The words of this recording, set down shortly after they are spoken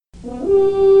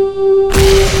You're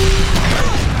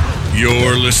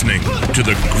listening to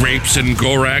the Grapes and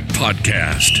Gorak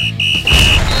podcast.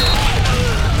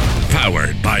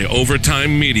 Powered by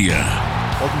Overtime Media.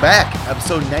 Welcome back.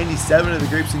 Episode 97 of the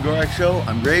Grapes and Gorak Show.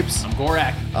 I'm Grapes. I'm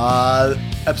Gorak.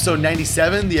 Episode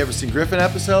 97, the Everson Griffin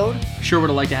episode. Sure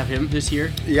would have liked to have him this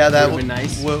year. Yeah, that would have been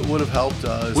nice. Would have helped.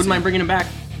 Wouldn't mind bringing him back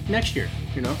next year,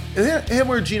 you know?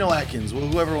 Him or Geno Atkins,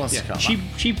 whoever wants to come.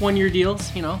 Cheap one-year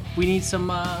deals, you know? We need some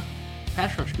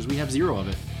pass rush because we have zero of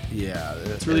it. Yeah.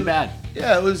 It's really bad.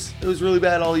 Yeah, it was really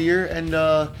bad all year. And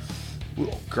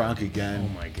Gronk again.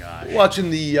 Oh, my gosh. Watching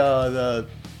the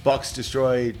Bucks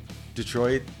destroy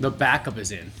Detroit. The backup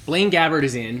is in. Blaine Gabbert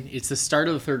is in. It's the start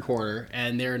of the third quarter,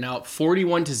 and they're now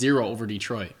 41-0 over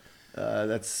Detroit.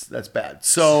 That's bad.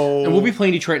 So, and we'll be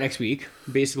playing Detroit next week.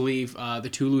 Basically, the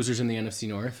two losers in the NFC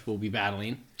North will be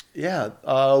battling. Yeah,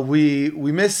 we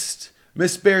missed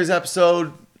Bears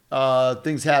episode.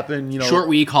 Things happen, you know. Short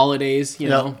week, holidays, you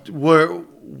know. We're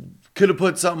could have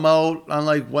put something out on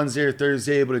like Wednesday or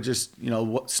Thursday, but it just, you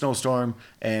know, snowstorm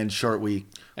and short week.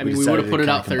 I mean, we would have put it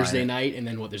out Thursday night, and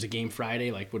then there's a game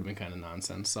Friday, like, would have been kind of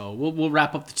nonsense. So we'll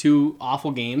wrap up the two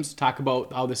awful games, talk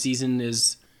about how the season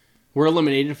is. We're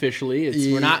eliminated officially.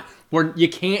 You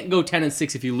can't go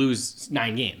 10-6 if you lose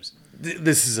 9 games.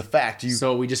 This is a fact.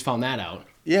 So we just found that out.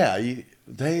 Yeah,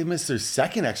 they missed their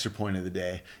second extra point of the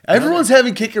day. Everyone's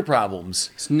having kicker problems.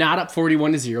 It's not up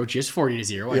 41-0, just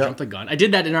 40-0. I jumped the gun. I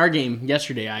did that in our game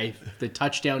yesterday. The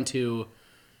touchdown to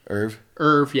Irv,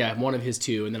 yeah, one of his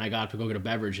two, and then I got up to go get a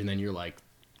beverage, and then you're like,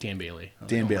 Dan Bailey.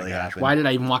 Bailey happened. Why did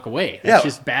I even walk away? That's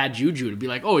just bad juju to be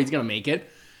like, oh, he's going to make it.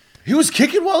 He was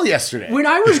kicking well yesterday. When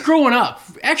I was growing up,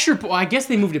 I guess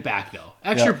they moved it back, though.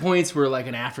 Extra points were like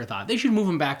an afterthought. They should move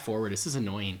them back forward. This is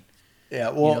annoying. Yeah,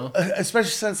 well,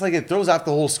 especially since like it throws off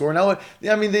the whole score. Now,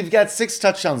 I mean, they've got 6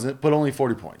 touchdowns, but only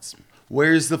 40 points.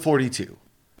 Where's the 42?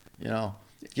 You know,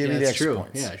 give me the extra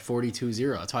points. Yeah,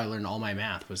 42-0. That's how I learned all my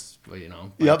math was, you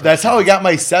know. Yep, that's how I got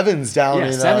my sevens down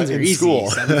in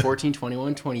school. 7, 14,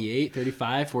 21, 28,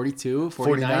 35, 42,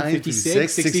 49,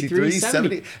 56, 63,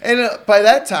 70. And by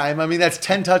that time, I mean, that's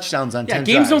 10 touchdowns on 10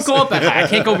 games drives. don't go up that high. I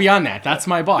can't go beyond that. That's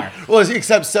my bar. Well,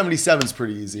 except 77's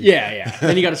pretty easy. Yeah.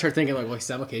 Then you got to start thinking like,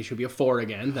 okay, should be a 4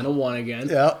 again, then a 1 again.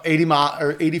 Yeah,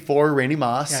 84, Randy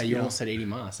Moss. Yeah, you almost said 80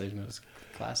 Moss. I know it's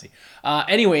classy.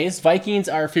 Anyways, Vikings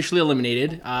are officially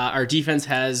eliminated. Our defense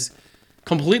has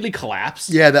completely collapsed.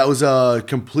 Yeah, that was a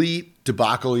complete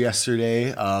debacle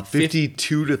yesterday.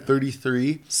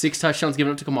 52-33. 6 touchdowns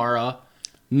given up to Kamara.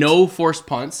 No forced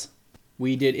punts.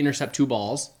 We did intercept 2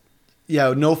 balls.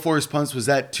 Yeah, no forced punts. Was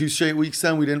that 2 straight weeks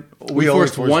then? We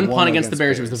forced one punt against the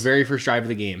Bears. It was the very first drive of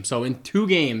the game. So in 2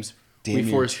 games, we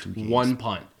forced 1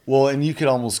 punt. Well, and you could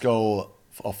almost go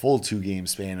a full 2-game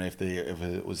span if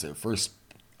it was their first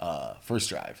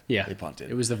drive. Yeah, they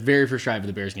punted. It was the very first drive of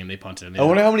the Bears game. They punted. I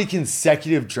wonder how many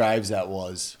consecutive drives that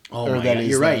was. Oh my God,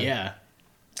 you're right. Yeah.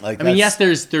 Like, I mean, yes,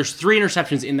 there's 3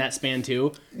 interceptions in that span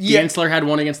too. Yeah. Gensler had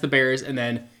one against the Bears, and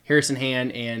then Harrison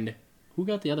Hand and who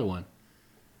got the other one?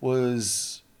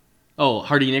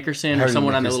 Hardy Nickerson or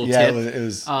someone on the little tip. Yeah, it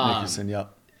was Nickerson.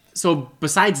 Yep. So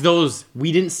besides those,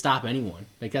 we didn't stop anyone.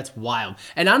 Like, that's wild.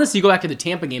 And honestly, you go back to the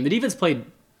Tampa game. The defense played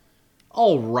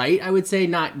all right, I would say.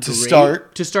 Not great.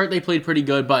 To start, they played pretty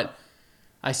good, but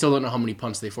I still don't know how many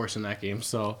punts they forced in that game.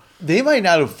 So they might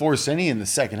not have forced any in the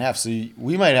second half. So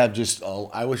we might have just.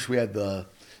 I wish we had the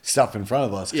stuff in front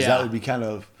of us because that would be kind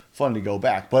of fun to go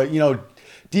back. But you know,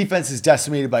 defense is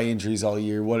decimated by injuries all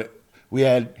year. We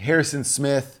had Harrison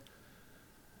Smith.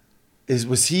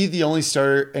 Was he the only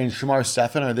starter? And Shamar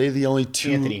Stephen, are they the only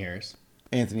 2?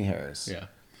 Anthony Harris. Yeah.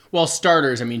 Well,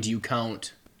 starters. I mean, do you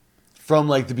count from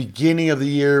like the beginning of the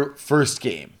year, first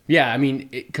game? Yeah, I mean,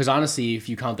 because honestly, if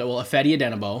you count that, Ifeadi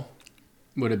Adenabo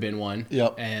would have been 1.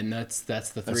 Yep. And that's the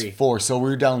 3. That's 4. So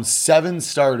we're down 7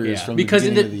 starters from the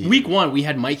beginning of the year. Week 1, we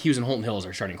had Mike Hughes and Holton Hill as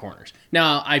our starting corners.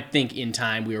 Now, I think in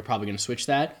time we were probably going to switch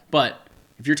that. But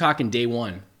if you're talking day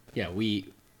 1,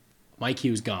 Mike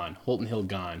Hughes gone, Holton Hill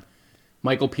gone,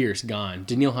 Michael Pierce gone,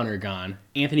 Daniil Hunter gone,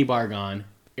 Anthony Barr gone,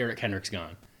 Eric Kendricks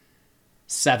gone.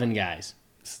 7 guys.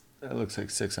 That looks like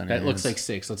 6 on That looks like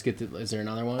 6. Let's get is there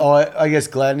another one? Oh, I guess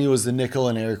Gladney was the nickel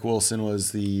and Eric Wilson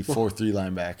was the 4-3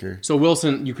 linebacker. So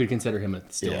Wilson, you could consider him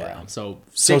still around. So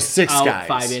 6 out, guys.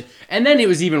 5 in. And then it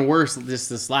was even worse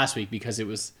this last week because it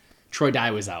was Troy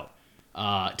Dye was out.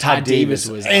 Todd Davis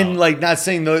was out. And like not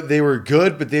saying they were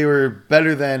good, but they were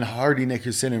better than Hardy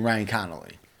Nickerson and Ryan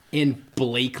Connolly. And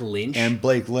Blake Lynch.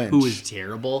 Who was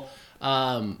terrible.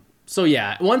 So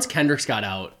yeah, once Kendricks got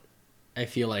out, I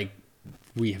feel like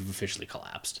we have officially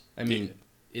collapsed. I mean,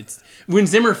 it's when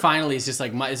Zimmer finally is just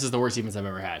like, this is the worst defense I've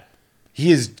ever had.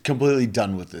 he is completely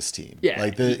done with this team. Yeah.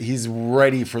 Like he's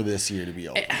ready for this year to be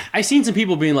over. I seen some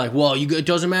people being like, well, it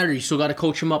doesn't matter. You still got to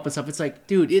coach him up and stuff. It's like,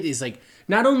 dude, it is like,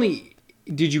 not only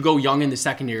did you go young in the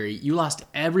secondary, you lost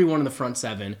everyone in the front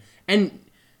seven. And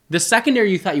the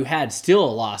secondary you thought you had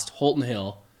still lost Holton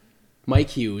Hill,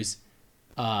 Mike Hughes,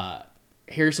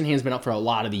 Harrison Hand's been out for a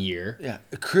lot of the year. Yeah.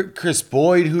 Chris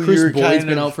Boyd, Boyd's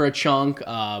been out for a chunk.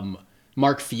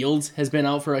 Mark Fields has been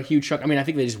out for a huge chunk. I mean, I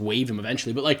think they just waived him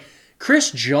eventually. But, like,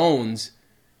 Chris Jones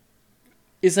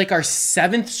is like our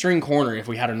 7th string corner if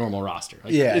we had a normal roster.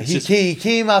 Like, yeah, he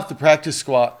came off the practice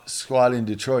squad in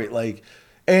Detroit. Like,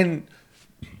 and,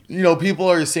 you know, people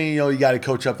are saying, you know, you got to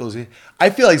coach up those. I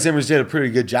feel like Zimmer's did a pretty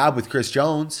good job with Chris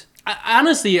Jones.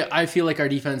 Honestly, I feel like our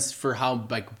defense, for how,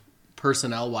 like,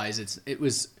 personnel-wise, it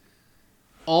was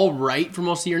all right for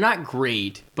most of the year. Not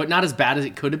great, but not as bad as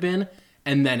it could have been.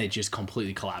 And then it just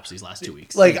completely collapsed these last 2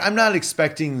 weeks. Like, I'm not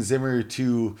expecting Zimmer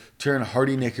to turn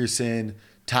Hardy Nickerson,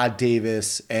 Todd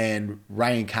Davis, and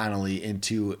Ryan Connolly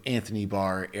into Anthony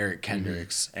Barr, Eric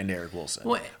Kendricks, and Eric Wilson.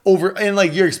 What? And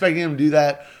like you're expecting him to do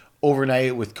that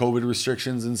overnight with COVID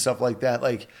restrictions and stuff like that.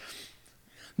 Like,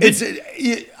 I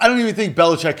don't even think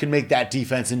Belichick can make that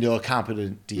defense into a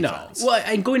competent defense. No. Well,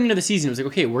 and going into the season, it was like,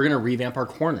 okay, we're going to revamp our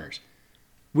corners.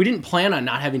 We didn't plan on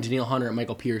not having Danielle Hunter,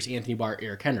 Michael Pierce, Anthony Barr,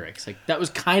 Eric Hendricks. Like, that was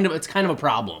kind of a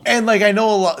problem. And like, I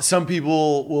know some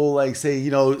people will like say,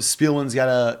 you know, Spielman's got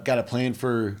a plan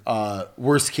for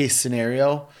worst case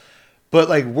scenario, but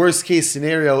like worst case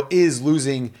scenario is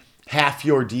losing half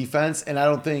your defense. And I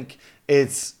don't think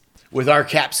it's, with our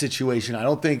cap situation, I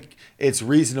don't think it's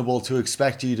reasonable to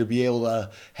expect you to be able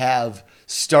to have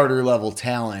starter level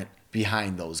talent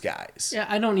behind those guys. Yeah,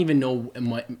 I don't even know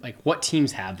what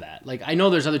teams have that. Like, I know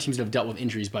there's other teams that have dealt with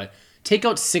injuries, but take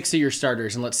out 6 of your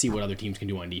starters and let's see what other teams can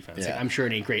do on defense. Yeah. Like, I'm sure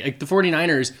it ain't great. Like, the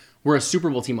 49ers were a Super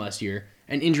Bowl team last year,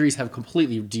 and injuries have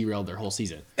completely derailed their whole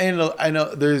season. And I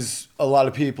know there's a lot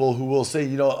of people who will say,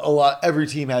 you know, every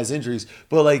team has injuries,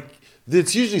 but like,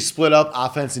 it's usually split up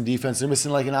offense and defense. They're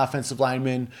missing like an offensive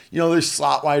lineman. You know, there's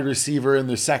slot wide receiver and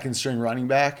their second string running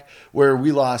back, where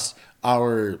we lost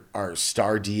our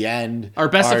star DN. Our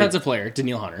best defensive player,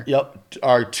 Danielle Hunter. Yep.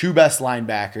 Our 2 best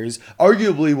linebackers.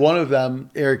 Arguably one of them,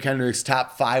 Eric Kendricks,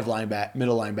 top 5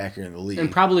 middle linebacker in the league.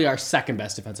 And probably our second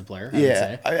best defensive player, I would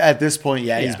say. At this point,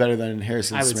 he's better than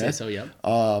Harrison Smith. I would say so, yep.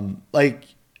 Like,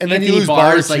 and then Anthony you lose Barr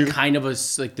Barr is like too. kind of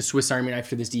like the Swiss Army knife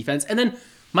for this defense. And then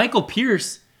Michael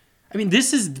Pierce, I mean,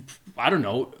 this is, I don't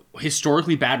know,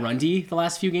 historically bad run D the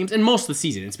last few games. And most of the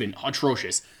season, it's been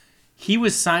atrocious. He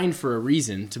was signed for a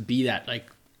reason to be that, like...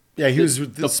 Yeah, he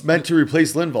was meant to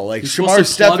replace Linval. Like, Shamar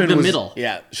Stephen was... Middle.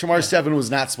 Yeah, Shamar Stephen was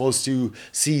not supposed to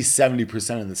see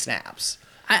 70% of the snaps.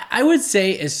 I would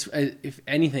say, if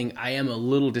anything, I am a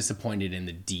little disappointed in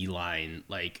the D-line.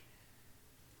 Like,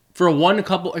 for a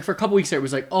couple weeks there, it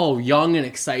was like, oh, young and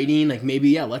exciting. Like,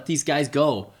 maybe, let these guys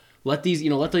go. Let the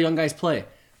young guys play.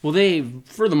 Well, they've,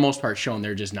 for the most part, shown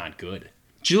they're just not good.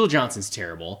 Jaleel Johnson's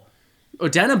terrible.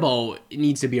 Odenigbo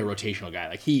needs to be a rotational guy.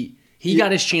 Like, he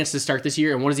got his chance to start this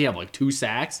year, and what does he have, like 2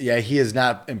 sacks? Yeah, he is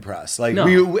not impressed. Like, no.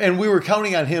 we were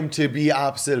counting on him to be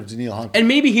opposite of Danielle Hunter. And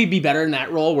maybe he'd be better in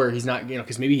that role where he's not,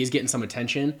 because maybe he's getting some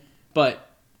attention, but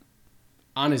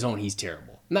on his own, he's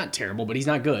terrible. Not terrible, but he's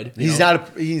not good. He's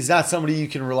not somebody you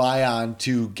can rely on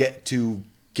to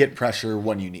get pressure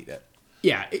when you need it.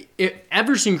 Yeah, if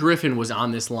Everson Griffin was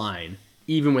on this line,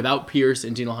 even without Pierce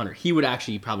and Danielle Hunter, he would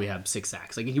actually probably have 6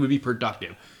 sacks. Like, he would be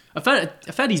productive.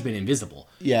 Afedi's been invisible.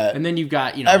 Yeah. And then you've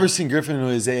got, Everson Griffin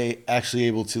was actually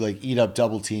able to, like, eat up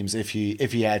double teams if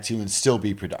he had to and still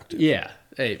be productive. Yeah.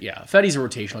 Yeah. Afedi's a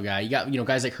rotational guy. You got,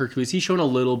 guys like Hercules. He's shown a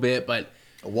little bit, but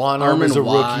Wanham is a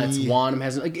rookie. Wanham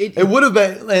hasn't. Like, it would have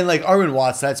been, and like Armin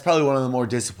Watts, that's probably one of the more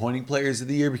disappointing players of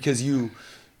the year because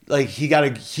he got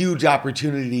a huge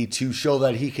opportunity to show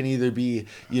that he can either be,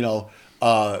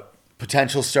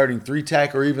 potential starting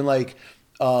 3-tech or even like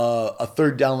a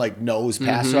third down like nose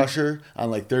pass rusher on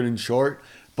like 3rd and short.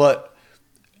 But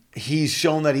he's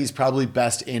shown that he's probably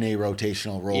best in a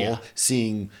rotational role,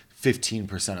 seeing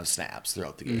 15% of snaps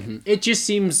throughout the game. Mm-hmm. It just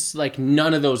seems like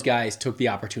none of those guys took the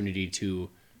opportunity to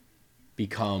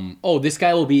become, this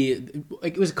guy will be,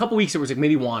 like, it was a couple weeks, it was like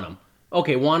maybe Wanham.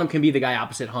 Okay, Wanham can be the guy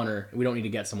opposite Hunter. We don't need to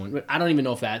get someone. But I don't even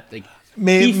know if that, like,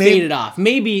 he faded off.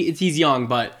 Maybe he's young,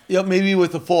 but... Yep, maybe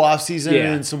with a full offseason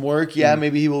and some work,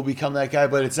 maybe he will become that guy.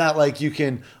 But it's not like you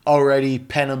can already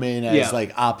pen him in as,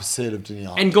 like, opposite of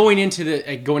Danielle. And going into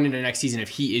next season, if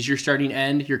he is your starting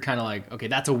end, you're kind of like, okay,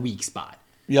 that's a weak spot.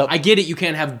 Yep. I get it. You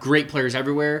can't have great players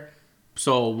everywhere.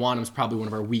 So Wanham's probably one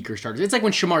of our weaker starters. It's like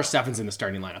when Shamar Stephen's in the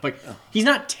starting lineup. Like, he's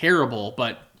not terrible,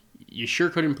 but you sure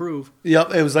could improve.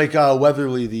 Yep, it was like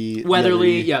Weatherly. The other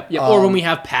week. Yep. Or when we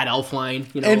have Pat Elfline,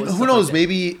 and who knows,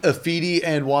 maybe Afidi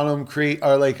and Wanham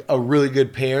are like a really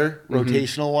good pair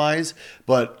rotational wise,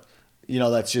 but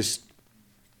that's just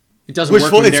it doesn't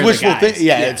work when they're wishful the guys.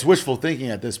 It's wishful thinking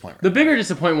at this point. Right? The bigger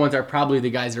disappointing ones are probably the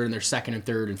guys that are in their second and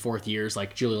third and fourth years,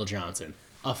 like Jaleel Johnson,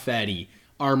 Afedi,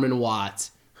 Armin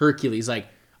Watts, Hercules. Like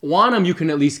Wanham, you can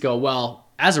at least go, well,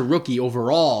 as a rookie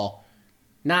overall,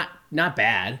 not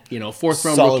bad. Fourth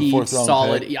round rookie,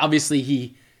 solid. Pick. Obviously,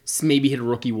 he maybe hit a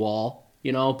rookie wall.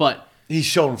 But he's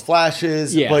shown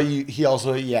flashes. Yeah. But he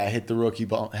also hit the rookie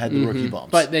bump. Had the rookie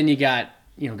bumps. But then you got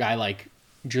a guy like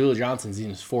Jaleel Johnson's in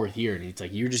his fourth year, and it's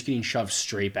like you're just getting shoved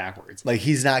straight backwards. Like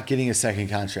he's not getting a second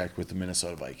contract with the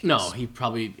Minnesota Vikings. No, he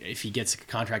probably, if he gets a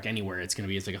contract anywhere, it's going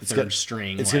to be like a third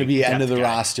string. It's going to be end of the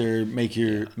roster, make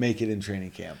it in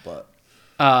training camp. But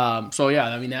so yeah,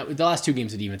 I mean the last two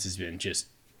games of defense has been just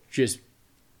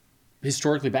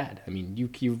historically bad. I mean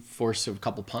you force a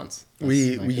couple punts.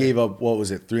 We gave up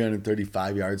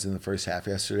 335 yards in the first half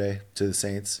yesterday to the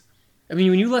Saints. I mean,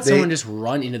 when you let someone just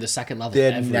run into the second level, they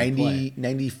had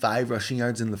 95 rushing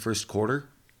yards in the first quarter.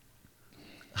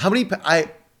 How many? I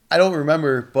don't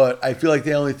remember, but I feel like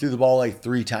they only threw the ball like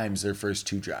 3 times their first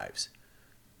 2 drives.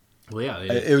 Well, yeah,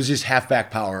 it was just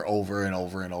halfback power over and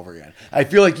over and over again. I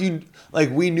feel like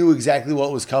we knew exactly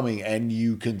what was coming, and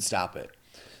you couldn't stop it.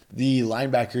 The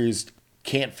linebackers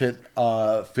can't fit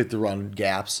the run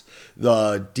gaps.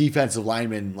 The defensive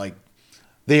linemen,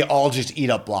 they all just eat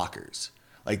up blockers.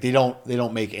 Like they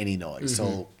don't make any noise.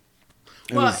 So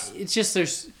it's just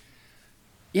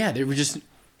they were just.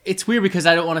 It's weird because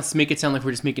I don't want to make it sound like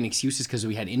we're just making excuses because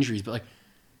we had injuries, but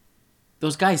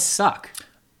those guys suck.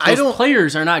 Those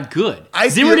players are not good.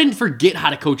 Zimmer didn't forget how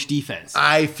to coach defense.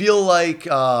 I feel like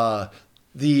the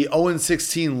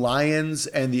 0-16 Lions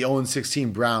and the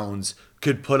 0-16 Browns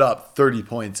could put up 30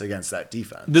 points against that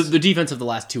defense. The defense of the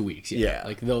last 2 weeks. Yeah.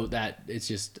 It's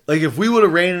just. Like if we would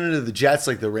have ran into the Jets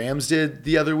like the Rams did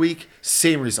the other week,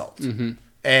 same result. Mm-hmm.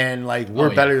 And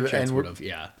we're better than.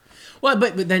 Yeah. Well,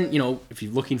 but then, if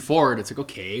you're looking forward, it's like,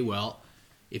 okay, well,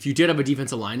 if you did have a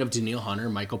defensive line of Danielle Hunter,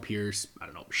 Michael Pierce, I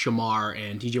don't know, Shamar,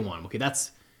 and TJ Wanham, okay,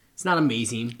 it's not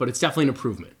amazing, but it's definitely an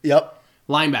improvement. Yep.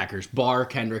 Linebackers, Barr,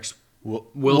 Kendricks,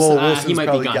 Wilson. He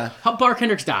might be gone. How Barr,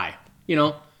 Kendricks die?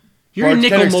 You're in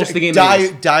nickel most of the game.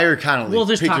 Dyer Connolly. We'll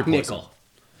just talk nickel.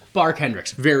 Barr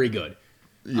Kendricks, very good.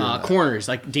 Yeah. Corners,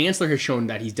 like Dantzler has shown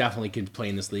that he's definitely can play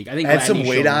in this league. I think had some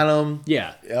weight on him.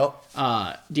 Yeah. Yep.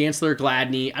 Dantzler,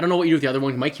 Gladney. I don't know what you do with the other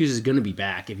one. Mike Hughes is going to be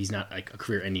back if he's not like a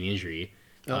career-ending injury.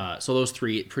 Yep. So those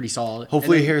 3 pretty solid.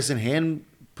 Hopefully Harrison Hand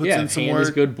puts in some Hand work. is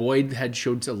good. Boyd had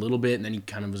showed a little bit, and then he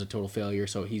kind of was a total failure.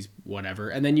 So he's whatever.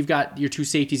 And then you've got your 2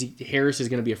 safeties. Harris is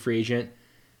going to be a free agent.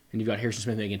 And you've got Harrison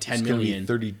Smith making $10 million.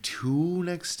 32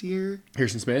 next year.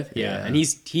 Harrison Smith, yeah. And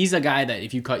he's a guy that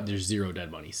if you cut, there's 0 dead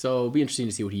money. So it'll be interesting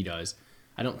to see what he does.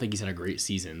 I don't think he's had a great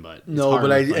season, but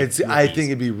I think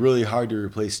it'd be really hard to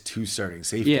replace 2 starting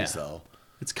safeties though.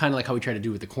 It's kind of like how we try to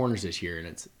do with the corners this year,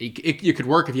 and it could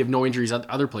work if you have no injuries at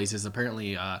other places.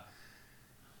 Apparently,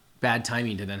 bad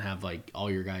timing to then have all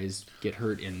your guys get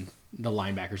hurt in the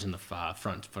linebackers in the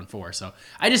front 4. So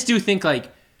I just do think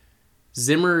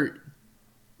Zimmer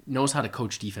knows how to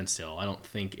coach defense still. I don't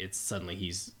think it's suddenly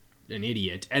he's an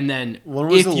idiot. And then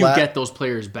if you get those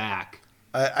players back.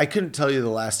 I couldn't tell you the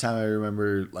last time I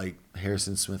remember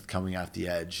Harrison Smith coming off the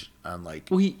edge on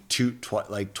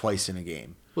twice in a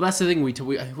game. Well, that's the thing. I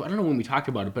don't know when we talked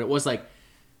about it, but it was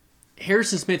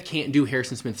Harrison Smith can't do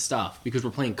Harrison Smith stuff because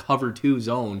we're playing cover 2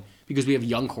 zone because we have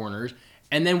young corners.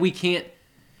 And then you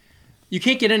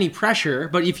can't get any pressure,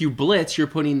 but if you blitz, you're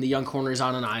putting the young corners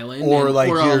on an island. Or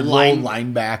your lone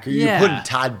linebacker. You're putting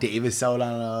Todd Davis out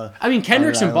on a... I mean,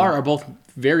 Kendricks and Barr are both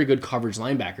very good coverage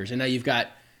linebackers. And now you've got,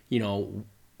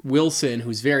 Wilson,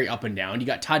 who's very up and down. You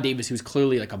got Todd Davis, who's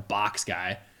clearly a box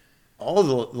guy. Oh,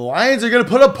 the Lions are going to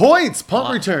put up points.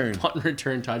 Punt return. Punt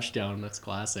return touchdown. That's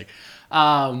classic.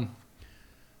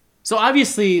 So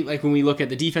obviously, when we look at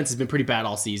the defense has been pretty bad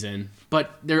all season,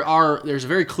 but there's a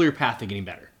very clear path to getting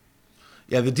better.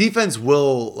 Yeah, the defense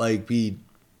will be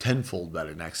tenfold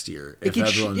better next year if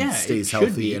everyone stays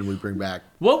healthy and we bring back.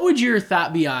 What would your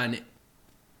thought be on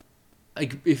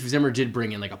if Zimmer did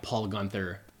bring in a Paul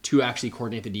Guenther to actually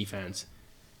coordinate the defense,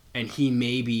 and he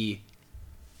maybe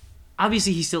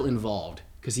obviously he's still involved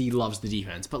because he loves the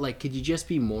defense, but could you just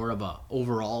be more of a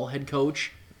overall head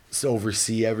coach to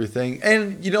oversee everything?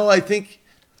 And I think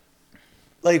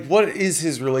what is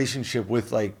his relationship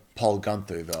with Paul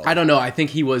Guenther, though? I don't know. I think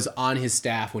he was on his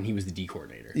staff when he was the D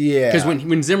coordinator. Yeah. Because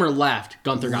when Zimmer left,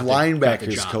 Guenther got the job.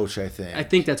 Linebackers coach, I think. I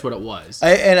think that's what it was.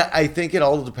 I think it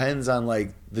all depends on,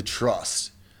 the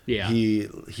trust Yeah. he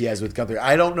has with Gunther.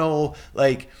 I don't know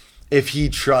like if he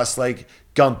trusts like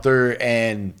Gunther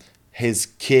and his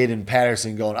kid and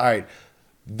Patterson going, all right,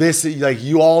 this like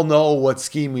you all know what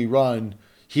scheme we run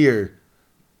here.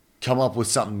 Come up with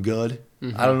something good.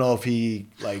 I don't know if he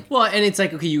like. Well, and it's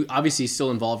like, okay, you obviously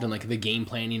still involved in like the game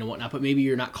planning and whatnot, but maybe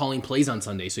you're not calling plays on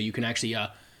Sunday, so you can actually, I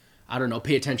don't know,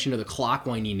 pay attention to the clock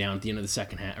winding down at the end of the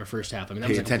second half or first half. I mean, that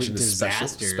pay was a complete attention to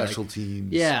disaster. special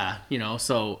teams. Yeah,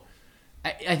 so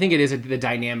I think it is the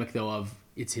dynamic though of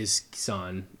it's his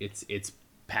son, it's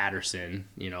Patterson,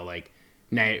 like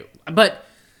now, but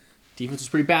defense was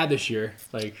pretty bad this year.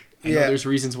 Like, I know there's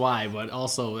reasons why, but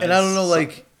also, and I don't know,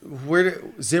 like where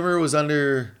Zimmer was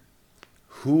under.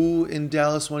 Who in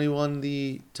Dallas when he won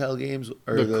the title games?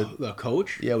 Or the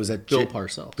coach? Yeah, was that Bill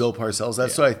Parcells? Bill Parcells.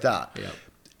 That's what I thought. Yeah.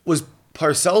 Was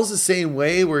Parcells the same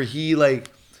way where he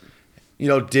like,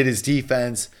 did his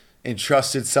defense and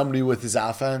trusted somebody with his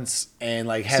offense and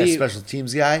like had a special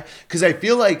teams guy? Because I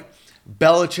feel like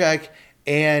Belichick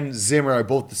and Zimmer are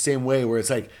both the same way where it's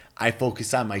like, I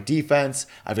focus on my defense.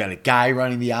 I've got a guy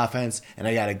running the offense and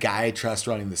I got a guy I trust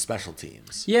running the special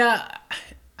teams. Yeah.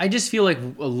 I just feel like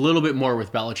a little bit more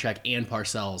with Belichick and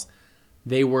Parcells.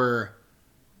 They were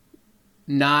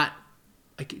not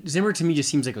like Zimmer to me just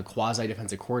seems like a quasi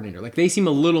defensive coordinator. Like they seem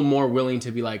a little more willing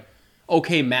to be like,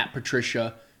 okay, Matt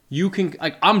Patricia, you can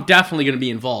like I'm definitely going to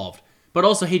be involved. But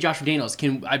also, hey, Josh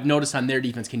McDaniels, I've noticed on their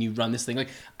defense, can you run this thing? Like,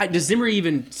 does Zimmer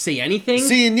even say anything?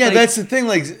 See, and like, that's the thing.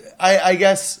 Like, I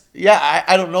guess,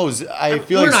 I don't know. I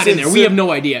feel we're like not in there. We have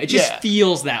no idea. It just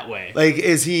feels that way. Like,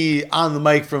 is he on the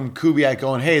mic from Kubiak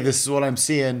going, "Hey, this is what I'm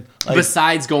seeing"? Like,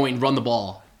 besides going, run the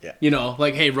ball. Yeah.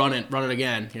 Like, hey, run it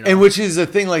again. And which is the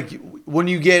thing, like when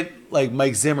you get like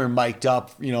Mike Zimmer mic'd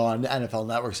up, on the NFL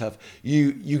Network stuff,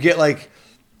 you get like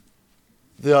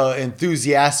the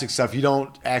enthusiastic stuff. You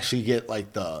don't actually get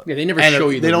like the they never show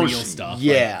you the real stuff.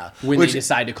 Yeah, like when they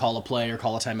decide to call a play or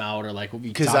call a timeout or like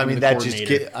because that just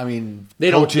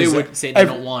they coaches, they would say they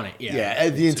don't want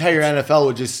it. The entire NFL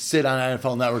would just sit on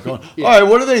NFL Network going, all right,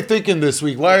 what are they thinking this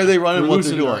week? Why are they running what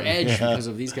they're doing? Our edge because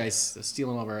of these guys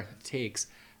stealing all of our takes.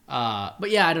 But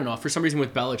yeah, I don't know. For some reason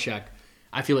with Belichick,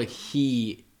 I feel like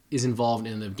he is involved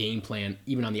in the game plan,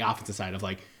 even on the offensive side of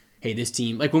like, hey, this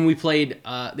team, like when we played,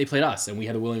 they played us and we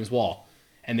had the Williams wall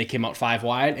and they came out 5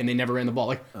 wide and they never ran the ball.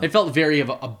 Like it felt very of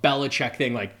a Belichick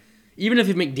thing. Like even if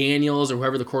McDaniels or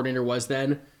whoever the coordinator was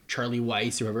then, Charlie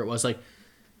Weiss or whoever it was, like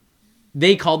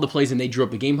they called the plays and they drew up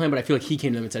the game plan. But I feel like he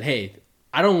came to them and said, hey,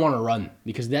 I don't want to run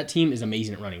because that team is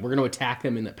amazing at running. We're going to attack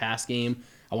them in the pass game.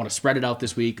 I want to spread it out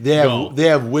this week. They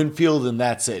have Winfield and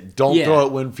that's it. Don't throw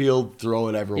at Winfield, throw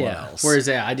at everyone else. Whereas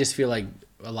I just feel like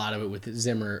a lot of it with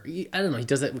Zimmer, I don't know, he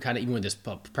does that kind of even with his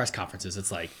press conferences.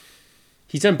 It's like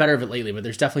he's done better of it lately, but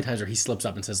there's definitely times where he slips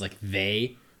up and says like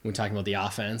they when talking about the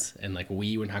offense and like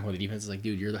we when talking about the defense. It's like,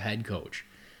 dude, you're the head coach.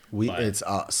 It's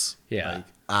us. Yeah.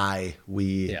 Like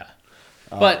we. Yeah.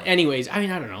 But anyways, I mean,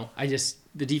 I don't know.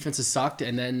 The defense has sucked,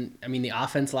 and then I mean the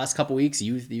offense the last couple weeks,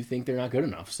 you think they're not good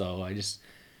enough. So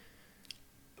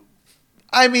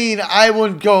I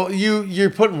wouldn't go. You're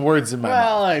putting words in my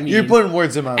mouth. You're putting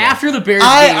words in my mouth. After the Bears game,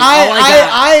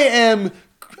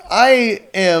 I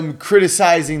am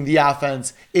criticizing the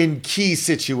offense in key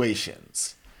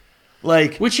situations,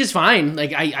 like which is fine.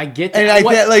 Like I get that.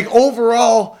 And like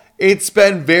overall, it's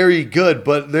been very good,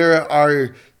 but there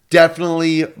are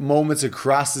definitely moments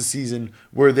across the season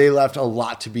where they left a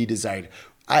lot to be desired.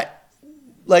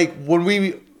 Like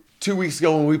when 2 weeks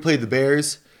ago when we played the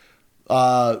Bears.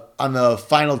 On the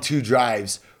final 2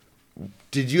 drives,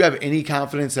 did you have any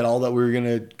confidence at all that we were going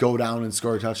to go down and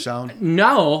score a touchdown?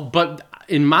 No, but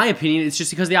in my opinion, it's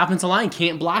just because the offensive line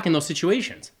can't block in those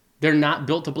situations. They're not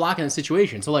built to block in that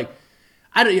situation. So, like,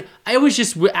 I was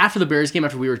just, after the Bears game,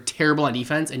 after we were terrible on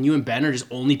defense, and you and Ben are just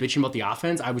only bitching about the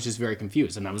offense, I was just very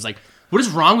confused. And I was like, what is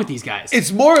wrong with these guys?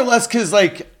 It's more or less because,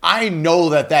 like, I know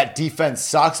that defense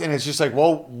sucks, and it's just like,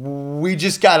 well, we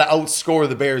just got to outscore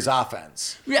the Bears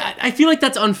offense. Yeah, I feel like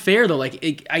that's unfair, though.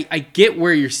 Like, I get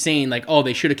where you're saying, like, oh,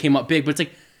 they should have came up big, but it's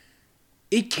like,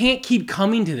 it can't keep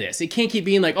coming to this. It can't keep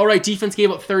being like, all right, defense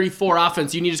gave up 34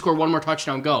 offense, you need to score 1 more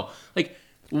touchdown, go. Like,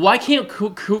 why can't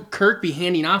Kirk be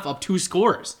handing off up 2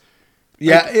 scores?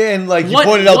 Yeah, and like you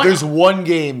pointed out, there's one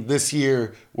game this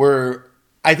year where,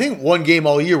 I think one game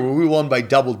all year where we won by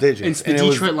double digits. It's the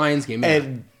Detroit Lions game. Yeah.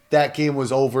 And that game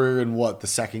was over in the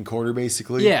second quarter,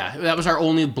 basically? Yeah, that was our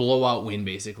only blowout win,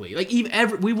 basically. Like,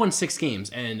 we won 6 games,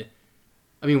 and,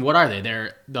 I mean, what are they?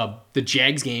 They're the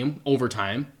Jags game,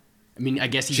 overtime. I mean, I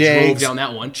guess he drove down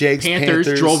that one.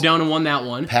 Panthers drove down and won that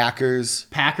one. Packers,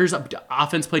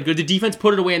 offense played good. The defense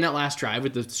put it away in that last drive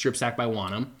with the strip sack by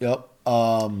Wanham. Yep.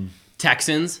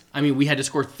 Texans. I mean, we had to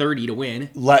score 30 to win.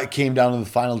 Came down to the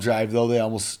final drive though. They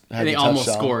almost had They the almost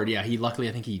touchdown. scored. Yeah,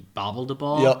 I think he bobbled the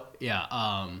ball. Yep.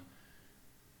 Yeah.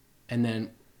 And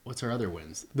then what's our other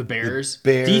wins? The Bears.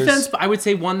 Bears. Defense, I would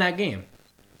say, won that game.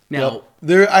 Now,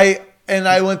 I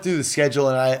went through the schedule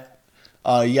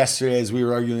and yesterday as we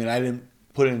were arguing, and I didn't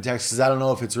put it in text because I don't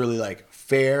know if it's really like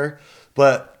fair,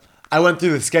 but I went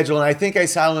through the schedule and I think I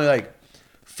saw only like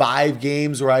 5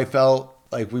 games where I felt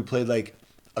like we played like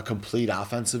a complete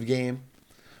offensive game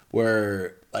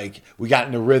where like we got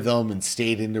into rhythm and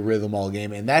stayed into rhythm all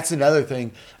game. And that's another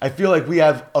thing. I feel like we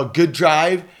have a good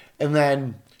drive and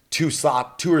then 2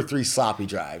 or 3 sloppy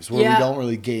drives where we don't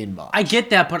really gain much. I get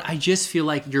that, but I just feel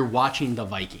like you're watching the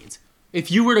Vikings.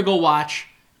 If you were to go watch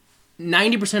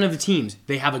 90% of the teams,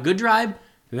 they have a good drive,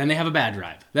 then they have a bad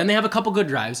drive. Then they have a couple good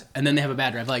drives, and then they have a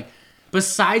bad drive. Like,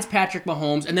 besides Patrick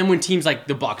Mahomes, and then when teams like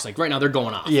the Bucs, like right now, they're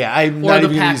going off. Yeah, I'm or not the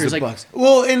even Packers, use the like Bucs.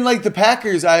 Well, in like the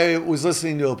Packers, I was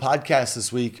listening to a podcast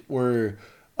this week where,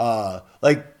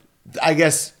 like, I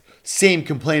guess same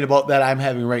complaint about that I'm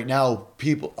having right now.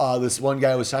 People, this one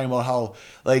guy was talking about how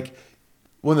like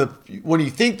when you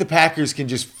think the Packers can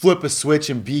just flip a switch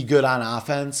and be good on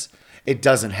offense, it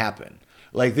doesn't happen.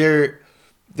 Like they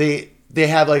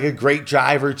have like a great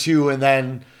drive or two, and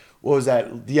then what was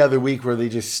that the other week where they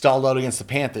just stalled out against the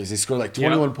Panthers? They scored like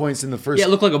 21 points in the first. Yeah, it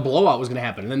looked like a blowout was going to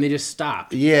happen, and then they just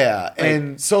stopped. Yeah,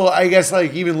 and so I guess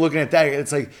like even looking at that,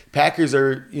 it's like Packers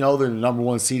are they're the number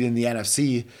 1 seed in the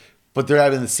NFC, but they're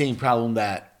having the same problem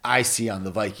that I see on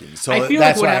the Vikings. So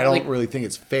that's why I don't really think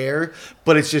it's fair,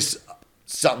 but it's just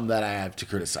something that I have to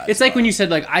criticize. It's like when you said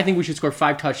like I think we should score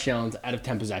 5 touchdowns out of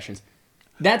 10 possessions.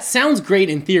 That sounds great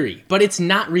in theory, but it's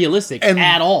not realistic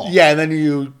at all. Yeah, and then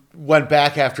you went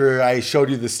back after I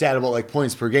showed you the stat about like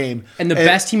points per game. And the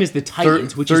best team is the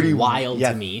Titans, which is wild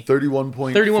to me. 31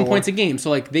 points a game.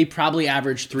 So like they probably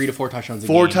average 3 to 4 touchdowns a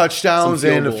game. 4 touchdowns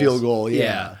and a field goal.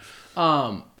 Yeah.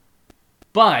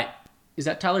 But is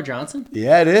that Tyler Johnson?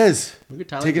 Yeah, it is. Look at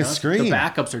Tyler Taking Johnson. a screen. The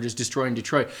backups are just destroying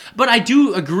Detroit. But I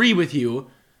do agree with you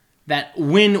that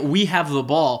when we have the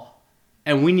ball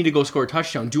and we need to go score a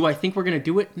touchdown, do I think we're going to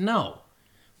do it? No.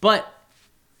 But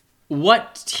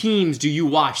what teams do you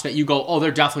watch that you go, oh,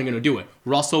 they're definitely going to do it?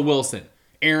 Russell Wilson,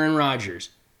 Aaron Rodgers,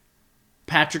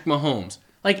 Patrick Mahomes.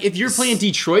 Like, if you're playing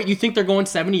Detroit, you think they're going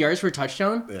 70 yards for a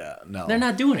touchdown? Yeah, no. They're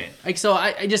not doing it. Like, so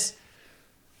I just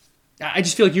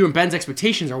feel like you and Ben's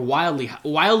expectations are wildly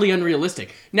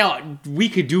unrealistic. Now, we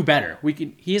could do better.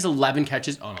 He has 11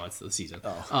 catches. Oh, no, it's the season.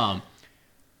 Oh.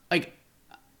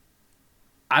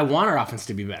 I want our offense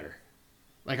to be better.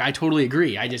 Like, I totally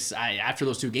agree. After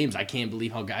those 2 games, I can't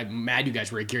believe how mad you guys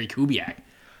were at Gary Kubiak.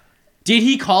 Did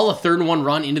he call a 3rd and 1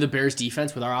 run into the Bears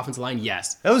defense with our offensive line?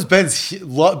 Yes. That was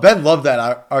Ben loved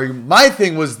that argument. My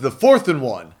thing was the 4th and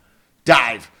 1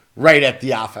 dive right at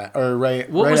the offense or right.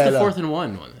 What right was the at 4th and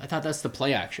 1 one? I thought that's the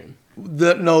play action.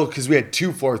 No, because we had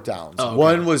 2 4th downs. Oh, okay.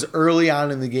 One was early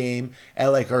on in the game at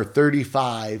like our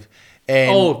 35,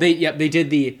 and they did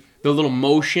the little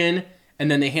motion and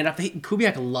then they hand off.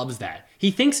 Kubiak loves that. He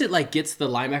thinks it like gets the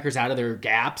linebackers out of their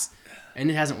gaps,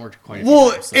 and it hasn't worked quite.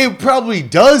 It probably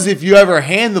does if you ever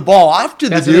hand the ball off to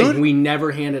the dude. We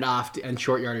never handed off and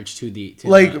short yardage to the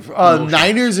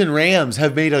Niners and Rams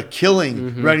have made a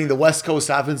killing running the West Coast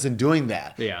offense and doing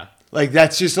that. Yeah. Like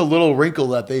that's just a little wrinkle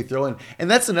that they throw in, and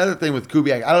that's another thing with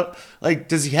Kubiak.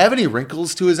 Does he have any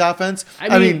wrinkles to his offense?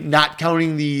 I mean, not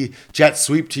counting the jet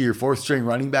sweep to your 4th string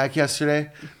running back yesterday.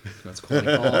 That's quite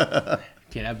a call.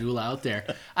 Kid Abdullah out there.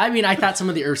 I mean, I thought some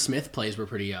of the Irv Smith plays were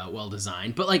pretty well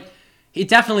designed, but like he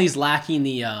definitely is lacking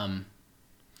the.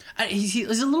 He's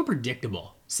a little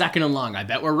predictable. 2nd and long. I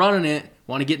bet we're running it.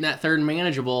 Want to get in that 3rd and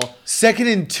manageable.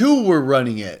 2nd and 2, we're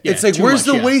running it. Yeah, it's like, where's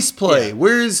the waste play?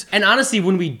 Yeah. And honestly,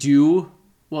 when we do,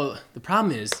 well, the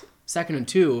problem is 2nd and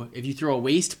 2. If you throw a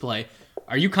waste play,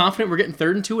 are you confident we're getting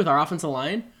 3rd and 2 with our offensive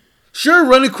line? Sure,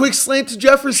 run a quick slant to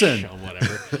Jefferson.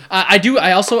 Whatever.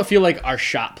 I also feel like our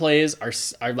shot plays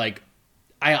are like.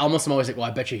 I almost am always like, well,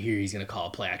 I bet you here he's gonna call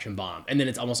a play action bomb, and then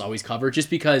it's almost always covered, just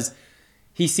because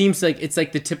he seems like it's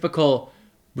like the typical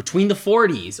between the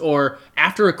 40s or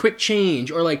after a quick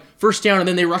change or like 1st down and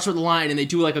then they rush with the line and they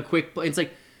do like a quick play. It's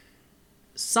like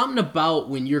something about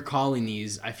when you're calling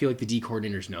these. I feel like the D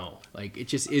coordinators know. Like it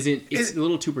just isn't. It's a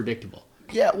little too predictable.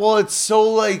 Yeah, well, it's so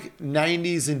like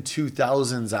 90s and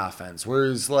 2000s offense,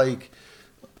 whereas like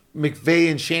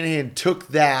McVay and Shanahan took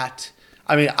that.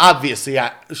 I mean, obviously,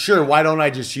 sure, why don't I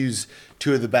just use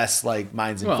 2 of the best like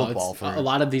minds in football? A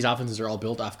lot of these offenses are all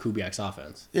built off Kubiak's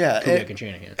offense. Yeah, Kubiak and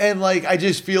Shanahan. And like, I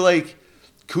just feel like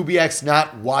Kubiak's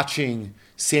not watching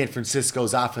San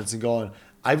Francisco's offense and going,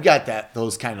 I've got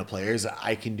those kind of players.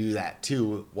 I can do that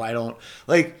too. Why don't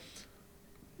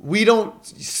we don't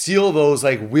steal those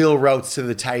like wheel routes to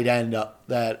the tight end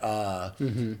that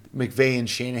McVay and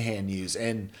Shanahan use,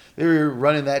 and they were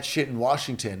running that shit in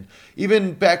Washington.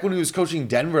 Even back when he was coaching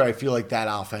Denver, I feel like that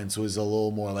offense was a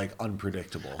little more like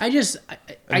unpredictable.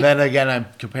 And then again, I'm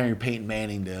comparing Peyton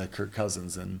Manning to Kirk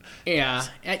Cousins, and it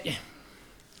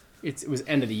was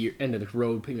end of the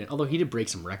road. Although he did break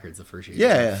some records the first year,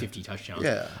 yeah, 50 touchdowns,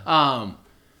 yeah.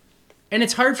 And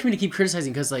it's hard for me to keep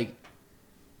criticizing because like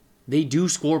they do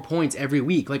score points every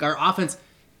week. Like our offense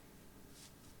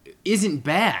isn't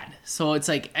bad, so it's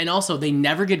like, and also they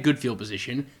never get good field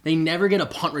position. They never get a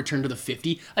punt return to the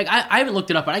 50. Like I haven't looked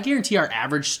it up, but I guarantee our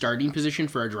average starting position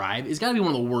for a drive is got to be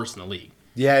one of the worst in the league.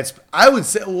 Yeah, I would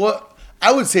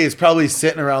say it's probably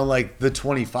sitting around like the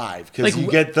 25 because you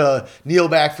get the kneel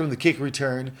back from the kick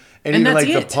return and even like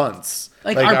the punts.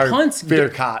 Like our punts fair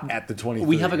caught at the 23.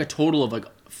 We have like a total of like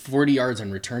 40 yards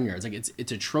on return yards. Like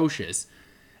it's atrocious.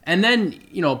 And then,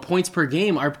 points per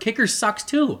game, our kicker sucks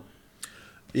too.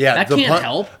 Yeah, that can't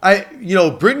help.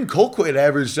 Britton Colquitt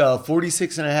averaged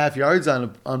 46.5 yards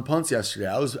on punts yesterday.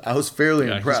 I was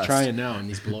fairly impressed. He's trying now in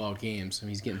these blowout games.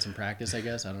 He's getting some practice, I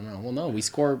guess. I don't know. Well, no, we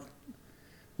scored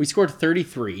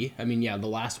 33. I mean, yeah, the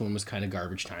last one was kind of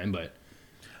garbage time, but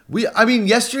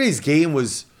yesterday's game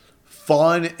was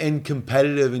fun and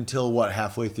competitive until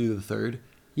halfway through the third.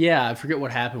 Yeah, I forget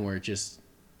what happened where it just.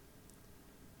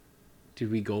 Did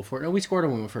we go for it? No, we scored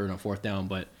one for a fourth down,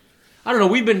 but I don't know.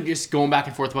 We've been just going back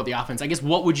and forth about the offense. I guess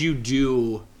what would you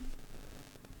do?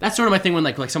 That's sort of my thing when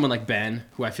like someone like Ben,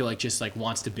 who I feel like just like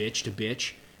wants to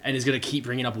bitch and is gonna keep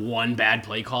bringing up one bad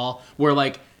play call where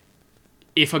like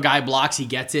if a guy blocks, he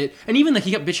gets it, and even like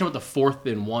he kept bitching about the 4th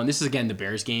and 1. This is again the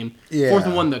Bears game. Yeah. 4th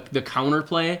and 1, the counter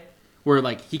play where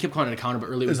like he kept calling it a counter, but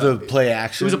earlier it was the play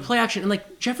action. It was a play action, and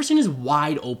like Jefferson is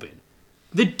wide open.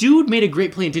 The dude made a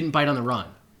great play and didn't bite on the run.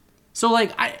 So,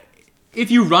 like,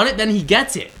 if you run it, then he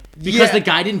gets it. Because the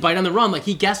guy didn't bite on the run. Like,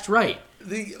 he guessed right.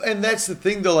 And that's the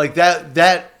thing, though. Like,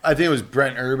 that I think it was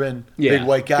Brent Urban, big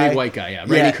white guy. Big white guy, yeah.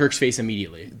 Randy Kirk's face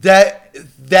immediately.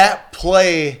 That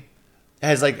play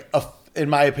has, like, in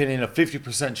my opinion, a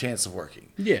 50% chance of working.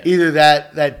 Yeah. Either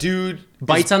that dude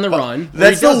bites on the run.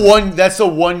 That's the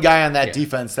one guy on that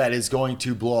defense that is going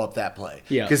to blow up that play.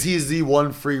 Yeah. Because he's the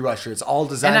one free rusher. It's all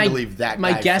designed to leave that guy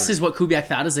My guess free. is what Kubiak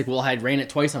thought is like, well, I ran it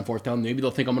twice on 4th down. Maybe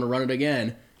they'll think I'm going to run it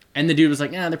again. And the dude was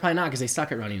like, nah, they're probably not because they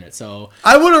suck at running it. So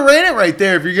I would have ran it right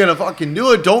there if you're going to fucking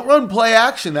do it. Don't run play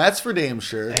action. That's for damn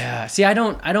sure. Yeah. See, I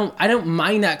don't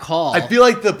mind that call. I feel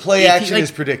like the play action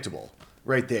is predictable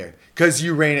right there because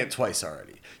you ran it twice already.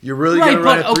 You're really going to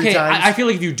run it 3 times? I feel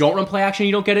like if you don't run play action,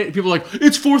 you don't get it. People are like,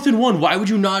 it's 4th and 1. Why would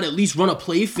you not at least run a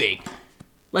play fake?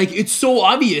 Like, it's so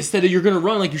obvious that you're going to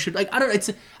run like you should. Like,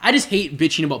 I just hate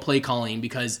bitching about play calling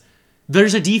because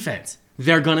there's a defense.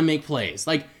 They're going to make plays.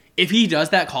 Like, if he does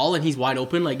that call and he's wide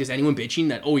open, like, is anyone bitching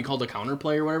that, he called a counter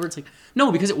play or whatever? It's like,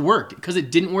 no, because it worked. Because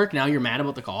it didn't work, now you're mad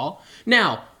about the call.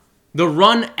 Now, the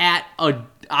run at an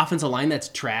offensive line that's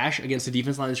trash against a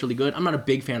defense line that's really good, I'm not a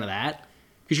big fan of that.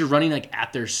 Because you're running like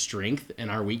at their strength and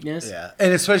our weakness. Yeah.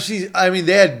 And especially,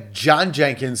 they had John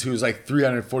Jenkins, who's like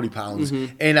 340 pounds,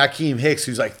 and Akeem Hicks,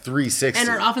 who's like 360. And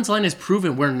our offensive line has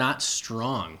proven we're not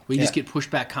strong. We just get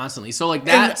pushed back constantly. So like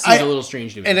that seems a little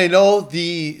strange to me. And I know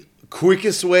the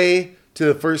quickest way to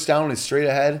the first down is straight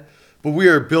ahead, but we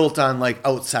are built on like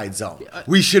outside zone.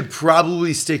 We should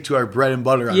probably stick to our bread and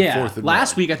butter on 4th and 1.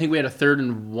 Last week I think we had a 3rd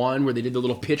and 1 where they did the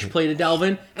little pitch play to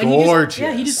Dalvin. And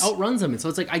Gorgeous. He just outruns them. And so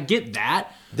it's like I get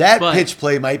that. That pitch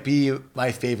play might be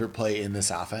my favorite play in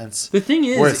this offense. The thing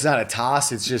is, where it's not a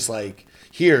toss, it's just like,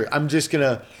 here, I'm just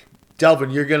gonna,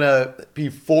 Delvin, you're gonna be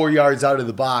 4 yards out of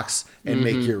the box and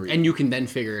make your read. And you can then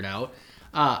figure it out.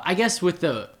 I guess with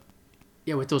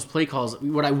those play calls,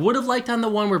 what I would have liked on the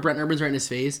one where Brent Urban's right in his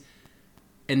face,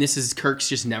 and this is Kirk's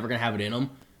just never gonna have it in him,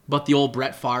 but the old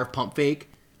Brett Favre pump fake,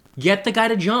 get the guy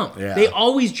to jump. Yeah. They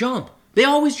always jump.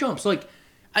 So like.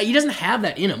 He doesn't have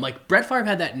that in him. Like, Brett Favre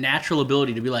had that natural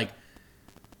ability to be like,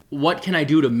 what can I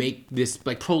do to make this,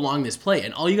 like, prolong this play?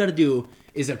 And all you got to do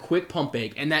is a quick pump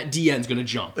fake, and that DN's going to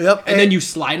jump. Yep. And then you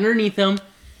slide underneath him.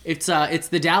 It's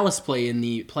the Dallas play in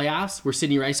the playoffs where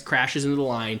Sidney Rice crashes into the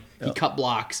line. Yep. He cut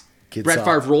blocks. Brett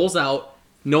Favre rolls out.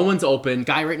 No one's open.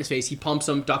 Guy right in his face. He pumps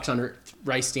him, ducks under.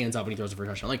 Rice stands up, and he throws it for a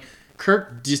touchdown. Like,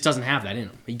 Kirk just doesn't have that in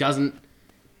him. He doesn't.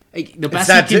 Like, the best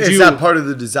he can do. It's not part of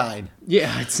the design.